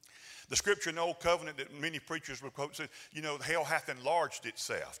 The scripture in the Old Covenant that many preachers will quote says, you know, hell hath enlarged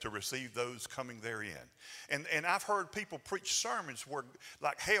itself to receive those coming therein. And I've heard people preach sermons where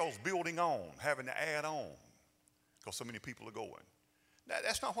like hell's building on, having to add on because so many people are going.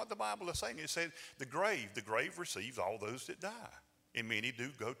 That's not what the Bible is saying. It says the grave receives all those that die. And many do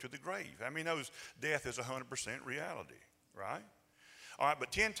go to the grave. I mean, knows death is 100% reality, right? All right,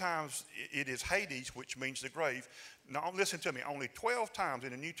 but 10 times it is Hades, which means the grave. Now, listen to me. Only 12 times in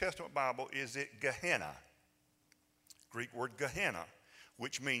the New Testament Bible is it Gehenna. Greek word Gehenna,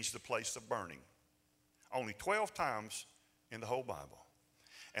 which means the place of burning. Only 12 times in the whole Bible.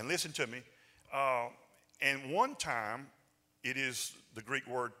 And listen to me. And one time it is the Greek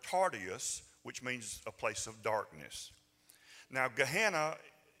word Tartarus, which means a place of darkness. Now, Gehenna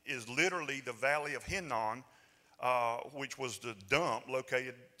is literally the valley of Hinnom, which was the dump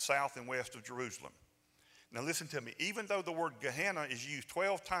located south and west of Jerusalem. Now listen to me. Even though the word Gehenna is used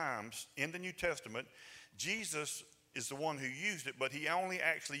 12 times in the New Testament, Jesus is the one who used it, but he only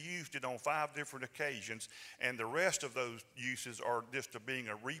actually used it on 5 different occasions, and the rest of those uses are just being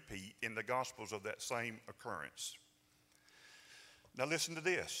a repeat in the Gospels of that same occurrence. Now listen to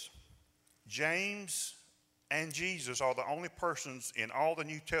this. James and Jesus are the only persons in all the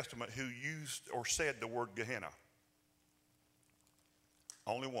New Testament who used or said the word Gehenna.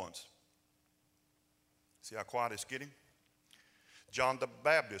 Only once. See how quiet it's getting? John the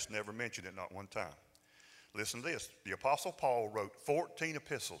Baptist never mentioned it, not one time. Listen to this. The Apostle Paul wrote 14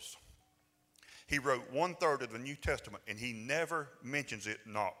 epistles. He wrote 1/3 of the New Testament, and he never mentions it,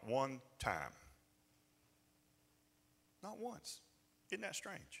 not one time. Not once. Isn't that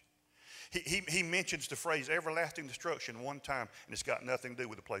strange? He mentions the phrase everlasting destruction one time, and it's got nothing to do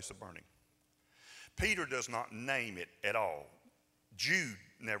with the place of burning. Peter does not name it at all. Jude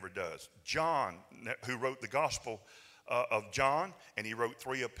never does. John, who wrote the Gospel of John, and he wrote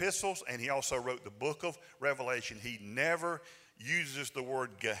 3 epistles, and he also wrote the book of Revelation, he never uses the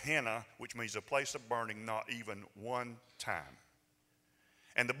word Gehenna, which means a place of burning, not even one time.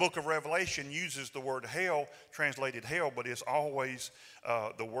 And the book of Revelation uses the word hell, translated hell, but it's always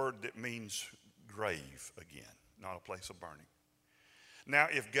the word that means grave again, not a place of burning. Now,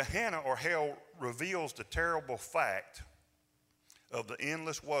 if Gehenna or hell reveals the terrible fact of the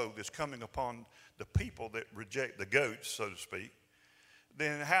endless woe that's coming upon the people that reject the goats, so to speak,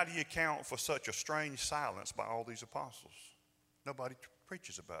 then how do you account for such a strange silence by all these apostles? Nobody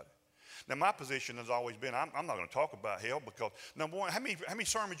preaches about it. Now, my position has always been, I'm not going to talk about hell because, number one, how many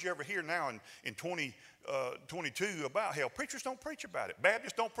sermons you ever hear now in 2022 about hell? Preachers don't preach about it.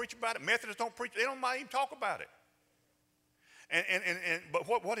 Baptists don't preach about it. Methodists don't preach. They don't even talk about it. But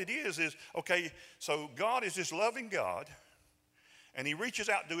what it is, okay, so God is this loving God, and he reaches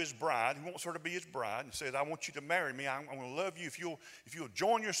out to his bride. He wants her to be his bride and says, I want you to marry me. I'm going to love you. If you'll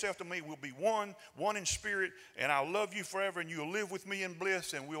join yourself to me, we'll be one in spirit, and I'll love you forever, and you'll live with me in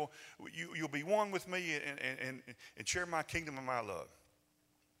bliss, and you'll be one with me and share my kingdom and my love.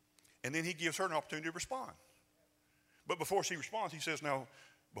 And then he gives her an opportunity to respond. But before she responds, he says, now,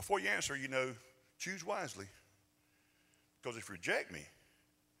 before you answer, choose wisely. Because if you reject me,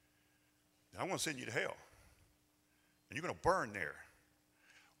 then I'm going to send you to hell. And you're going to burn there.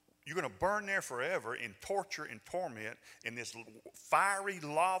 You're going to burn there forever in torture and torment in this fiery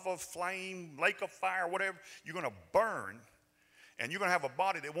lava flame, lake of fire, whatever. You're going to burn, and you're going to have a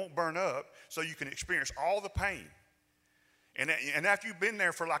body that won't burn up so you can experience all the pain. And after you've been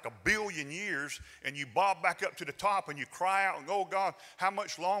there for like 1 billion years and you bob back up to the top and you cry out and go, oh God, how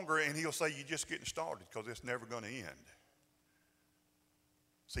much longer? And he'll say, you're just getting started because it's never going to end.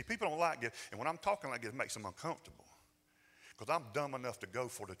 See, people don't like it. And when I'm talking like this, it makes them uncomfortable because I'm dumb enough to go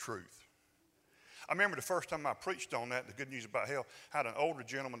for the truth. I remember the first time I preached on that, the good news about hell, I had an older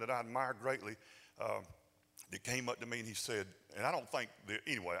gentleman that I admired greatly that came up to me and he said, and I don't think,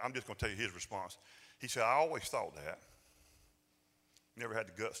 anyway, I'm just going to tell you his response. He said, I always thought that. Never had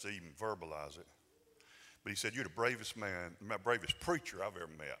the guts to even verbalize it. But he said, you're the bravest man, the bravest preacher I've ever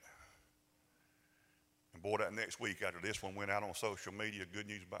met. And boy, that next week after this one went out on social media, good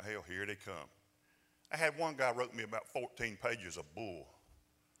news about hell, here they come. I had one guy wrote me about 14 pages of bull.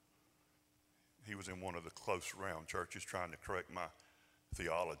 He was in one of the close round churches trying to correct my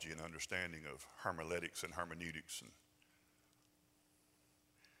theology and understanding of homiletics and hermeneutics. And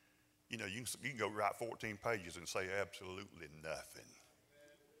you can go write 14 pages and say absolutely nothing.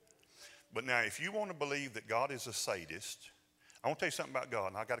 But now, if you want to believe that God is a sadist, I want to tell you something about God,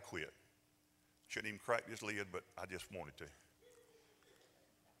 and I got to quit. Shouldn't even crack this lid, but I just wanted to.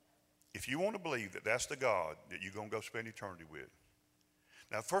 If you want to believe that that's the God that you're going to go spend eternity with.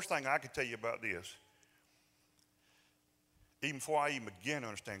 Now, the first thing I can tell you about this, even before I even began to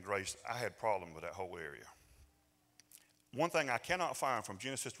understand grace, I had problems with that whole area. One thing I cannot find from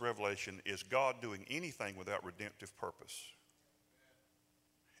Genesis to Revelation is God doing anything without redemptive purpose.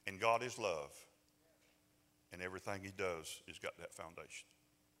 And God is love. And everything he does has got that foundation.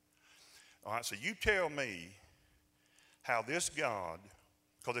 All right, so you tell me how this God,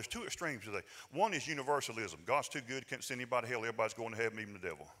 because there's two extremes today. One is universalism. God's too good, can't send anybody to hell, everybody's going to heaven, even the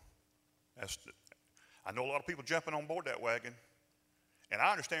devil. I know a lot of people jumping on board that wagon. And I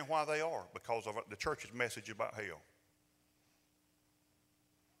understand why they are, because of the church's message about hell.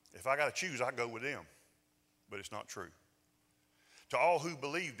 If I got to choose, I go with them. But it's not true. To all who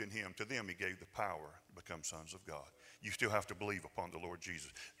believed in him, to them he gave the power to become sons of God. You still have to believe upon the Lord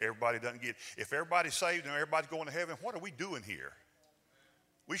Jesus. Everybody doesn't get, if everybody's saved and everybody's going to heaven, what are we doing here?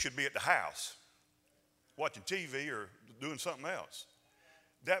 We should be at the house watching TV or doing something else.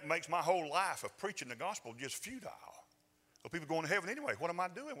 That makes my whole life of preaching the gospel just futile. So people going to heaven anyway, what am I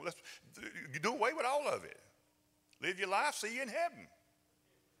doing? Well, you do away with all of it. Live your life, see you in heaven.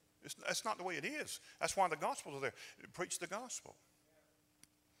 That's not the way it is. That's why the gospels are there. Preach the gospel.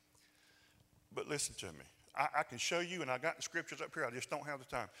 But listen to me. I can show you, and I got the scriptures up here. I just don't have the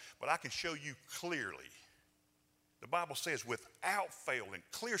time. But I can show you clearly. The Bible says without fail in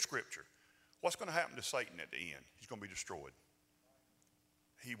clear scripture, what's going to happen to Satan at the end? He's going to be destroyed.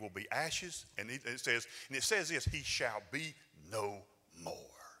 He will be ashes, and it says this, he shall be no more.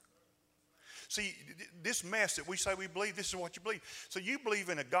 See, this mess that we say we believe, this is what you believe. So you believe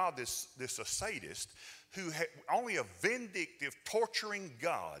in a God that's a sadist, who only a vindictive, torturing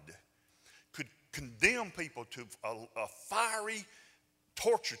God could condemn people to a fiery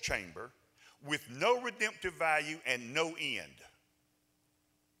torture chamber with no redemptive value and no end.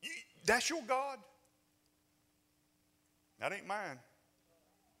 That's your God? That ain't mine.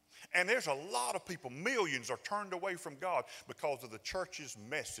 And there's a lot of people, millions are turned away from God because of the church's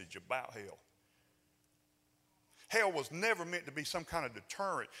message about hell. Hell was never meant to be some kind of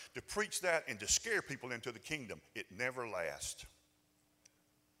deterrent to preach that and to scare people into the kingdom. It never lasts.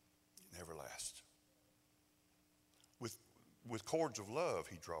 It never lasts. With cords of love,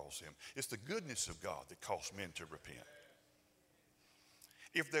 he draws him. It's the goodness of God that calls men to repent.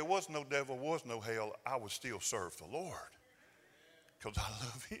 If there was no devil, was no hell, I would still serve the Lord because I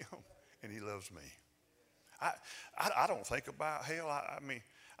love him and he loves me. I don't think about hell.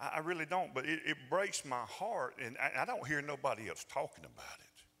 I really don't, but it breaks my heart, and I don't hear nobody else talking about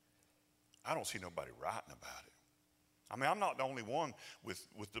it. I don't see nobody writing about it. I'm not the only one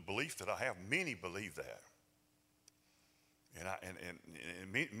with the belief that I have. Many believe that.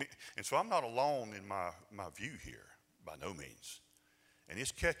 And so I'm not alone in my view here, by no means. And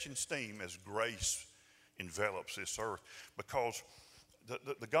it's catching steam as grace envelops this earth, because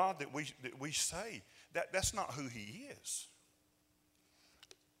the God that we say, that's not who he is.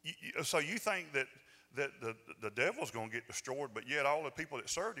 So you think that the devil's going to get destroyed, but yet all the people that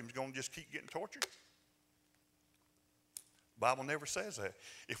served him is going to just keep getting tortured? The Bible never says that.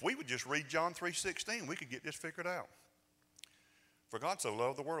 If we would just read John 3:16, we could get this figured out. For God so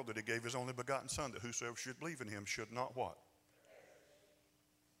loved the world that he gave his only begotten Son, that whosoever should believe in him should not what?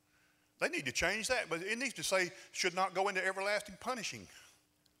 They need to change that, but it needs to say should not go into everlasting punishing.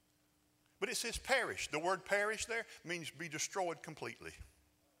 But it says perish. The word perish there means be destroyed completely.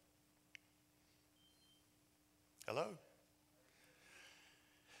 Hello?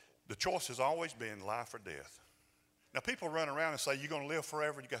 The choice has always been life or death. Now people run around and say you're going to live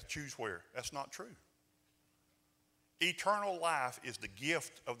forever, you got to choose where. That's not true. Eternal life is the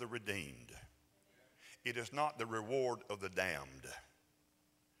gift of the redeemed. It is not the reward of the damned.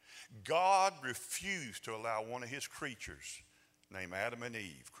 God refused to allow one of his creatures, named Adam and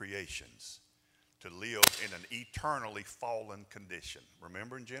Eve, creations, to live in an eternally fallen condition.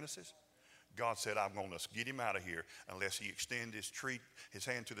 Remember in Genesis? God said, I'm going to get him out of here unless he extend his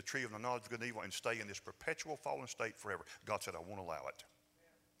hand to the tree of the knowledge of good and evil and stay in this perpetual fallen state forever. God said, I won't allow it.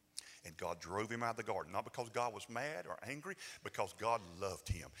 And God drove him out of the garden, not because God was mad or angry, because God loved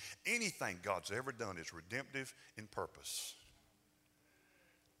him. Anything God's ever done is redemptive in purpose.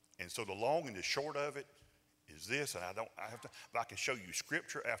 And so the long and the short of it is this, and I can show you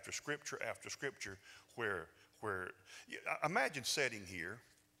scripture after scripture after scripture where imagine sitting here.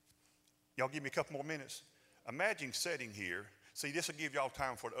 Y'all give me a couple more minutes. Imagine sitting here. See, this will give y'all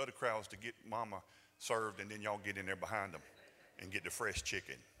time for the other crowds to get mama served, and then y'all get in there behind them and get the fresh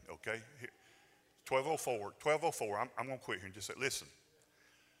chicken, okay? 12:04, I'm going to quit here and just say, listen.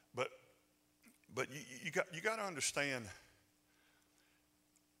 But you got to understand,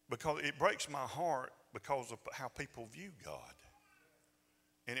 because it breaks my heart because of how people view God.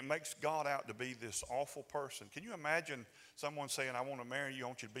 And it makes God out to be this awful person. Can you imagine someone saying, I want to marry you, I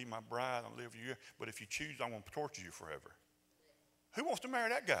want you to be my bride, I'll live with you, but if you choose, I want to torture you forever. Who wants to marry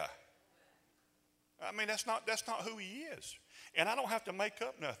that guy? I mean, that's not who he is. And I don't have to make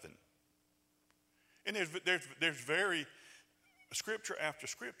up nothing. And there's very scripture after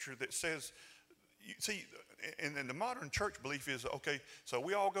scripture that says, see, and the modern church belief is, okay, so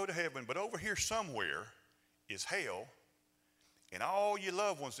we all go to heaven, but over here somewhere is hell, and all your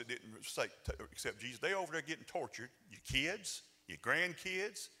loved ones that didn't accept Jesus, they over there getting tortured. Your kids, your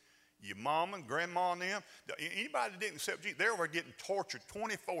grandkids, your mama and grandma and them. Anybody that didn't accept Jesus, they're over there getting tortured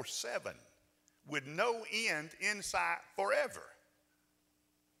 24/7 with no end in sight forever.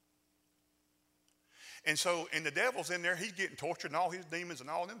 And so, and the devil's in there, he's getting tortured, and all his demons and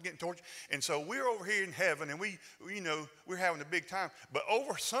all of them getting tortured. And so we're over here in heaven, and we're having a big time. But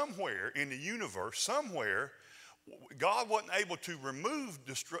over somewhere in the universe, somewhere, God wasn't able to remove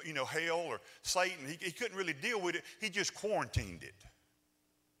hell or Satan. He couldn't really deal with it. He just quarantined it.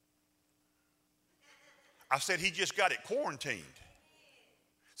 I said he just got it quarantined.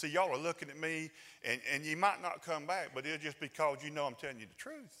 See, y'all are looking at me, and you might not come back, but it'll just be because I'm telling you the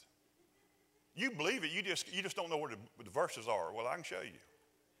truth. You believe it, you just don't know where the verses are. Well, I can show you.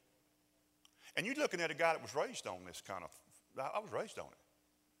 And you're looking at a guy that was raised on this kind of, I was raised on it.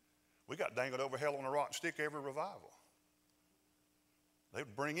 We got dangled over hell on a rock stick every revival. They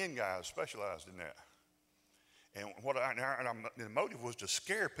would bring in guys specialized in that. And the motive was to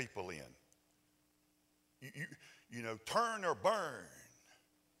scare people in. Turn or burn.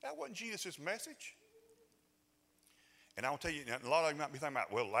 That wasn't Jesus' message. And I'll tell you, a lot of you might be thinking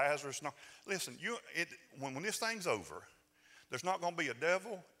about, well, Lazarus. No. Listen, when this thing's over, there's not going to be a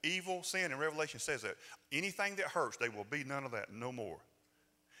devil, evil, sin, and Revelation says that. Anything that hurts, there will be none of that, no more.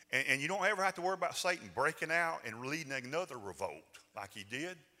 And you don't ever have to worry about Satan breaking out and leading another revolt like he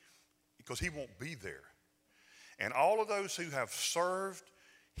did, because he won't be there. And all of those who have served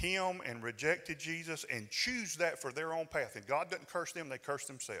him and rejected Jesus and choose that for their own path, and God doesn't curse them, they curse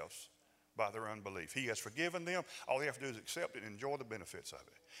themselves by their unbelief. He has forgiven them. All they have to do is accept it and enjoy the benefits of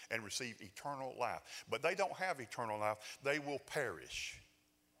it and receive eternal life. But they don't have eternal life. They will perish,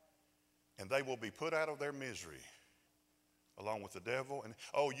 and they will be put out of their misery along with the devil. And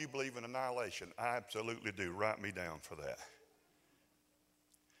you believe in annihilation? I absolutely do. Write me down for that.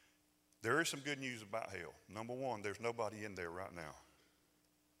 There is some good news about hell. Number one, there's nobody in there right now.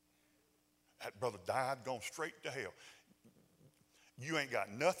 That brother died, gone straight to hell. You ain't got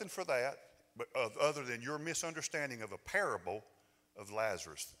nothing for that, but other than your misunderstanding of a parable of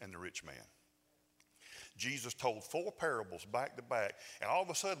Lazarus and the rich man. Jesus told 4 parables back to back, and all of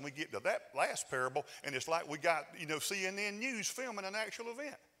a sudden we get to that last parable, and it's like we got, CNN News filming an actual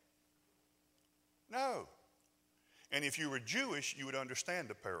event. No. And if you were Jewish, you would understand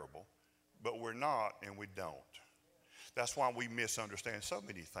the parable, but we're not, and we don't. That's why we misunderstand so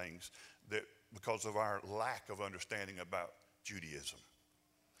many things, because of our lack of understanding about Judaism.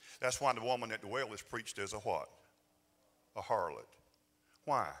 That's why the woman at the well is preached as a what? A harlot.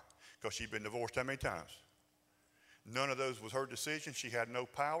 Why? Because she's been divorced how many times? None of those was her decision. She had no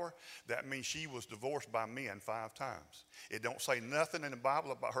power. That means she was divorced by men 5 times. It don't say nothing in the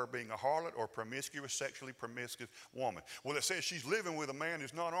Bible about her being a harlot or promiscuous, sexually promiscuous woman. Well, it says she's living with a man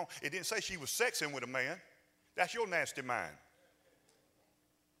who's not on. It didn't say she was sexing with a man. That's your nasty mind.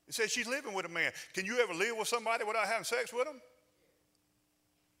 It says she's living with a man. Can you ever live with somebody without having sex with them?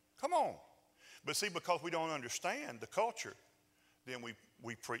 Come on. But see, because we don't understand the culture, then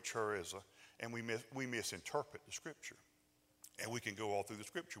we preach her as and we misinterpret the scripture. And we can go all through the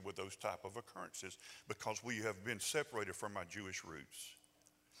scripture with those type of occurrences because we have been separated from our Jewish roots.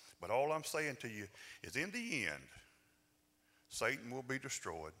 But all I'm saying to you is in the end, Satan will be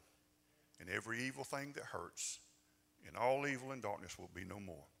destroyed, and every evil thing that hurts, and all evil and darkness will be no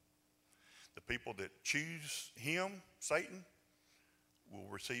more. The people that choose him, Satan, will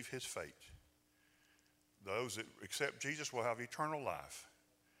receive his fate. Those that accept Jesus will have eternal life.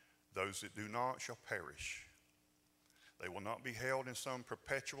 Those that do not shall perish. They will not be held in some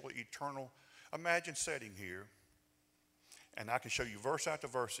perpetual, eternal, imagine setting here. And I can show you verse after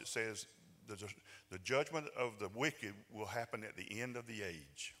verse. It says the judgment of the wicked will happen at the end of the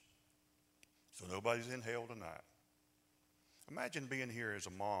age. So nobody's in hell tonight. Imagine being here as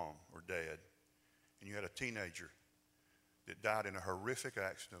a mom or dad, and you had a teenager that died in a horrific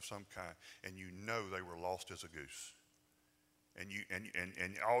accident of some kind, and you know they were lost as a goose. And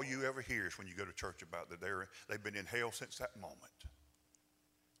all you ever hear is when you go to church about that they've been in hell since that moment.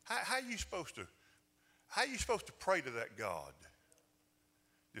 How are you supposed to pray to that God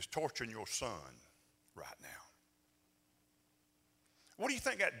that's torturing your son right now? What do you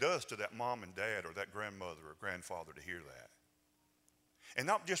think that does to that mom and dad or that grandmother or grandfather to hear that? And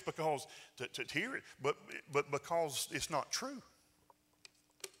not just because to hear it, but because it's not true.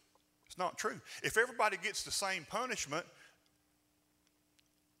 It's not true. If everybody gets the same punishment,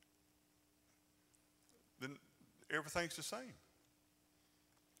 then everything's the same.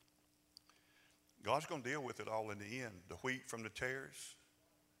 God's going to deal with it all in the end. The wheat from the tares.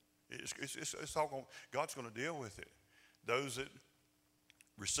 It's all going. God's going to deal with it. Those that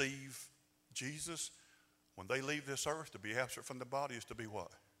receive Jesus, when they leave this earth, to be absent from the body is to be what?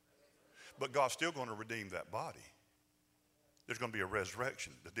 But God's still going to redeem that body. There's going to be a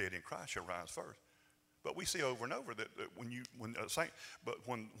resurrection. The dead in Christ shall rise first. But we see over and over that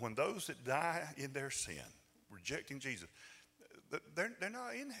when those that die in their sin, rejecting Jesus, they're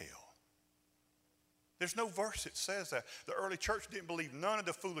not in hell. There's no verse that says that. The early church didn't believe none of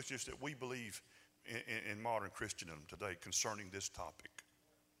the foolishness that we believe in modern Christendom today concerning this topic.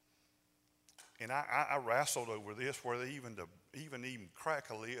 And I wrestled over this where they even crack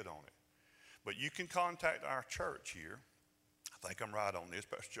a lid on it. But you can contact our church here. I think I'm right on this.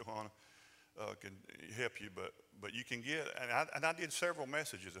 Pastor Johanna can help you. But you can get, and I did several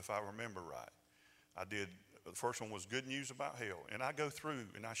messages if I remember right. I did, the first one was good news about hell. And I go through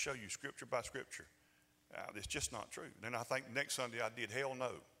and I show you scripture by scripture. It's just not true. Then I think next Sunday I did hell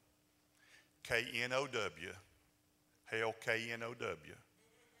no. K-N-O-W. Hell K-N-O-W.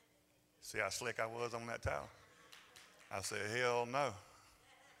 See how slick I was on that towel? I said, hell no.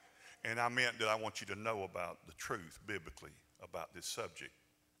 And I meant that I want you to know about the truth biblically about this subject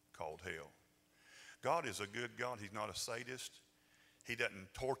called hell. God is a good God. He's not a sadist. He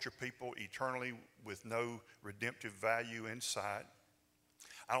doesn't torture people eternally with no redemptive value in sight.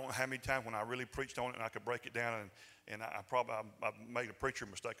 I don't know how many times when I really preached on it and I could break it down, and I made a preacher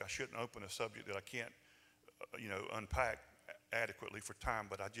mistake. I shouldn't open a subject that I can't, unpack adequately for time,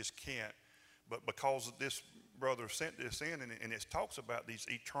 but I just can't. But because this brother sent this in, and it talks about these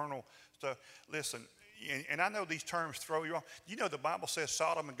eternal stuff. Listen, and I know these terms throw you off. You know the Bible says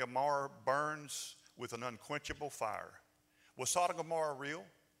Sodom and Gomorrah burns with an unquenchable fire. Was Sodom and Gomorrah real?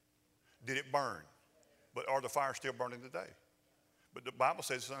 Did it burn? But are the fires still burning today? But the Bible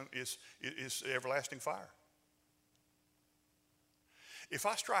says it's everlasting fire. If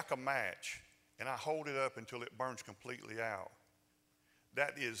I strike a match and I hold it up until it burns completely out,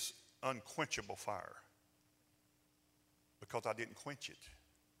 that is unquenchable fire because I didn't quench it.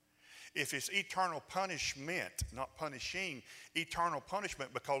 If it's eternal punishment, not punishing, eternal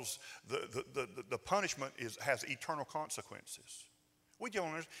punishment because the punishment has eternal consequences. We don't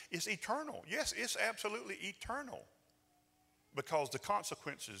understand. It's eternal. Yes, it's absolutely eternal because the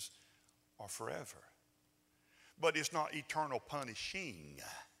consequences are forever. But it's not eternal punishing.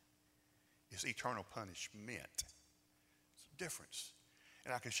 It's eternal punishment. It's a difference.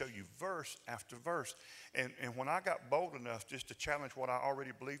 And I can show you verse after verse. And when I got bold enough just to challenge what I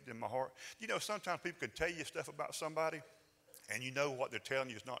already believed in my heart, sometimes people can tell you stuff about somebody and you know what they're telling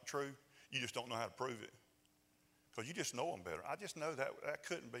you is not true. You just don't know how to prove it because you just know them better. I just know that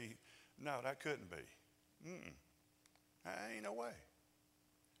couldn't be. No, that couldn't be. Ain't no way.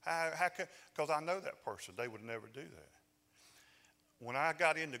 How could, because I know that person. They would never do that. When I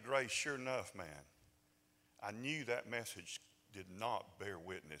got into grace, sure enough, man, I knew that message did not bear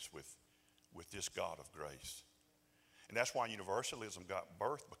witness with this God of grace. And that's why universalism got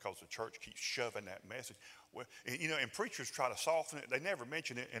birthed, because the church keeps shoving that message. Well, and preachers try to soften it. They never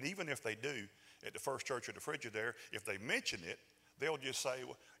mention it. And even if they do, at the First Church of the Frigidaire, if they mention it, they'll just say,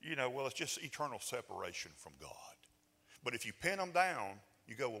 well, it's just eternal separation from God. But if you pin them down,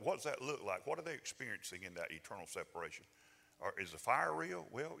 you go, well, what does that look like? What are they experiencing in that eternal separation? Or is the fire real?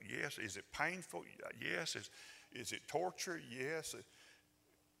 Well, yes. Is it painful? Yes. Is it torture? Yes.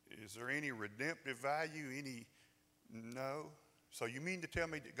 Is there any redemptive value? No. So you mean to tell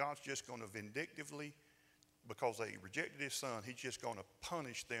me that God's just going to vindictively, because they rejected his son, he's just going to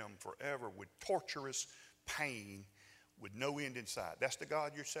punish them forever with torturous pain with no end in sight? That's the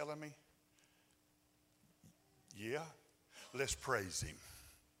God you're selling me? Yeah. Let's praise him.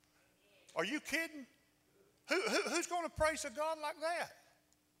 Are you kidding? Who's going to praise a God like that?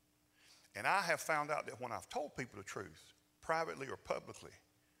 And I have found out that when I've told people the truth, privately or publicly,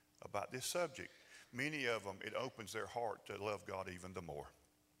 about this subject, many of them, it opens their heart to love God even the more,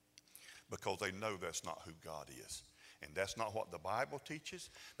 because they know that's not who God is. And that's not what the Bible teaches.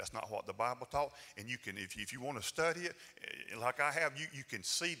 That's not what the Bible taught. And you can, if you want to study it, like I have, you can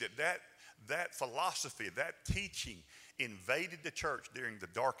see that philosophy, that teaching invaded the church during the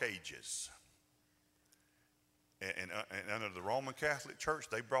Dark Ages. And under the Roman Catholic Church,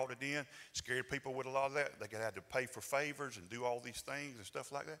 they brought it in, scared people with a lot of that. They had to pay for favors and do all these things and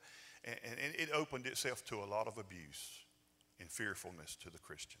stuff like that. And it opened itself to a lot of abuse and fearfulness to the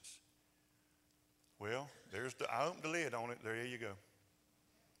Christians. Well, I opened the lid on it. There you go.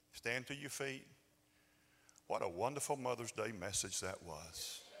 Stand to your feet. What a wonderful Mother's Day message that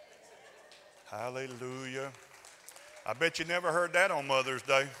was. Hallelujah. I bet you never heard that on Mother's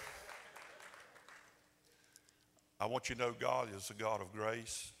Day. I want you to know God is a God of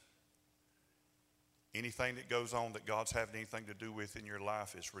grace. Anything that goes on that God's having anything to do with in your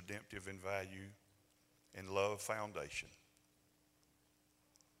life is redemptive in value and love foundation.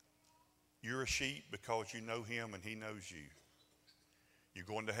 You're a sheep because you know him and he knows you. You're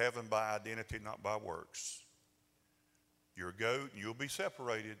going to heaven by identity, not by works. You're a goat and you'll be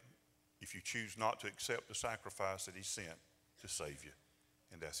separated if you choose not to accept the sacrifice that he sent to save you,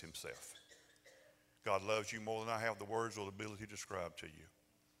 and that's himself. God loves you more than I have the words or the ability to describe to you.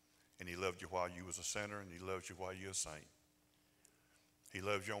 And he loved you while you was a sinner, and he loves you while you're a saint. He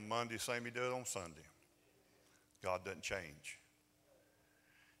loves you on Monday, same he does on Sunday. God doesn't change.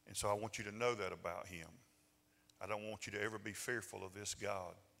 And so I want you to know that about him. I don't want you to ever be fearful of this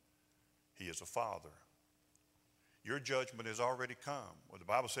God. He is a father. Your judgment has already come. Well, the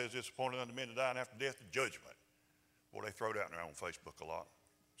Bible says it's appointed unto men to die, and after death, the judgment. Boy, they throw that on Facebook a lot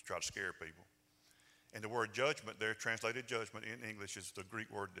to try to scare people. And the word judgment there, translated judgment in English, is the Greek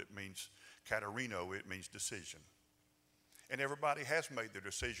word that means katarino. It means decision. And everybody has made their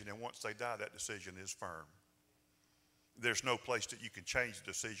decision, and once they die, that decision is firm. There's no place that you can change the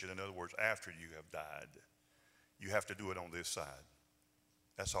decision. In other words, after you have died, you have to do it on this side.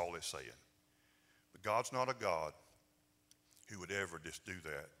 That's all it's saying. But God's not a God who would ever just do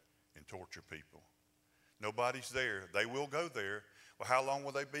that and torture people. Nobody's there. They will go there. Well, how long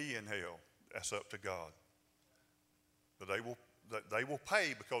will they be in hell? That's up to God. But they will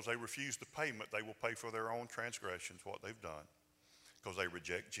pay because they refuse the payment. They will pay for their own transgressions, what they've done, because they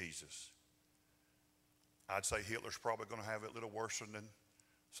reject Jesus. I'd say Hitler's probably going to have it a little worse than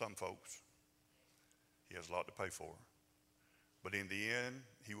some folks. He has a lot to pay for. But in the end,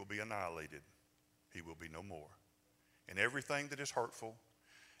 he will be annihilated. He will be no more. And everything that is hurtful,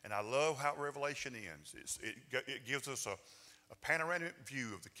 and I love how Revelation ends. It gives us a panoramic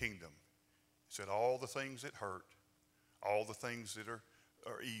view of the kingdom. It said all the things that hurt, all the things that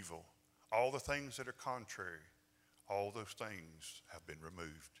are evil, all the things that are contrary, all those things have been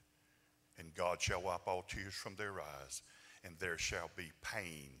removed. And God shall wipe all tears from their eyes, and there shall be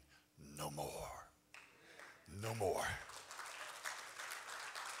pain no more. No more.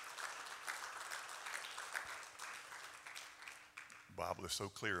 The Bible is so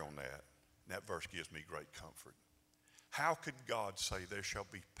clear on that. And that verse gives me great comfort. How could God say there shall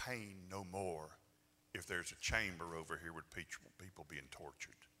be pain no more if there's a chamber over here with people being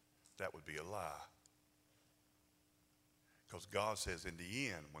tortured? That would be a lie. Because God says in the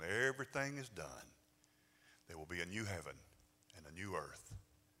end, when everything is done, there will be a new heaven and a new earth.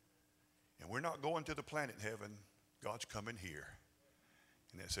 And we're not going to the planet heaven. God's coming here.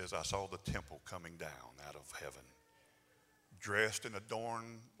 And it says, I saw the temple coming down out of heaven, dressed and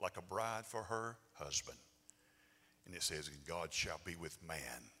adorned like a bride for her husband. And it says, and God shall be with man,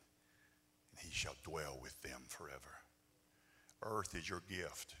 and he shall dwell with them forever. Earth is your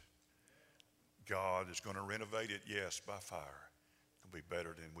gift. God is going to renovate it, yes, by fire. It'll be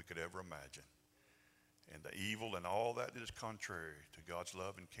better than we could ever imagine. And the evil and all that is contrary to God's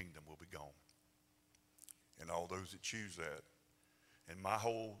love and kingdom will be gone. And all those that choose that. And my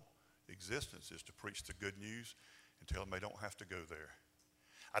whole existence is to preach the good news and tell them they don't have to go there.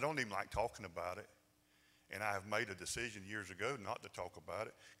 I don't even like talking about it. And I have made a decision years ago not to talk about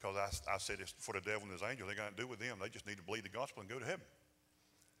it, because I said it's for the devil and his angels. They got to do with them. They just need to believe the gospel and go to heaven.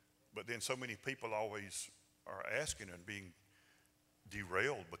 But then so many people always are asking and being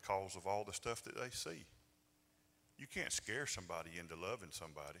derailed because of all the stuff that they see. You can't scare somebody into loving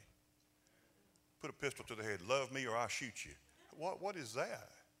somebody. Put a pistol to their head, love me or I'll shoot you. What is that?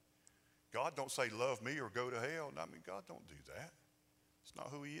 God don't say love me or go to hell. I mean, God don't do that. It's not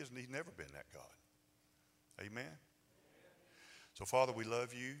who he is, and he's never been that God. Amen? So, Father, we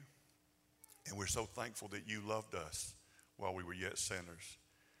love you, and we're so thankful that you loved us while we were yet sinners.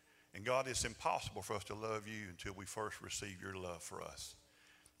 And God, it's impossible for us to love you until we first receive your love for us.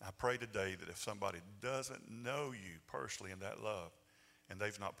 I pray today that if somebody doesn't know you personally in that love, and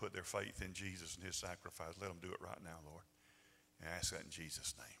they've not put their faith in Jesus and his sacrifice, let them do it right now, Lord. And I ask that in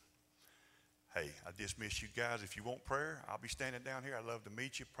Jesus' name. Hey, I dismiss you guys. If you want prayer, I'll be standing down here. I'd love to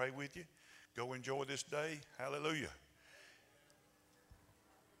meet you, pray with you. Go enjoy this day. Hallelujah.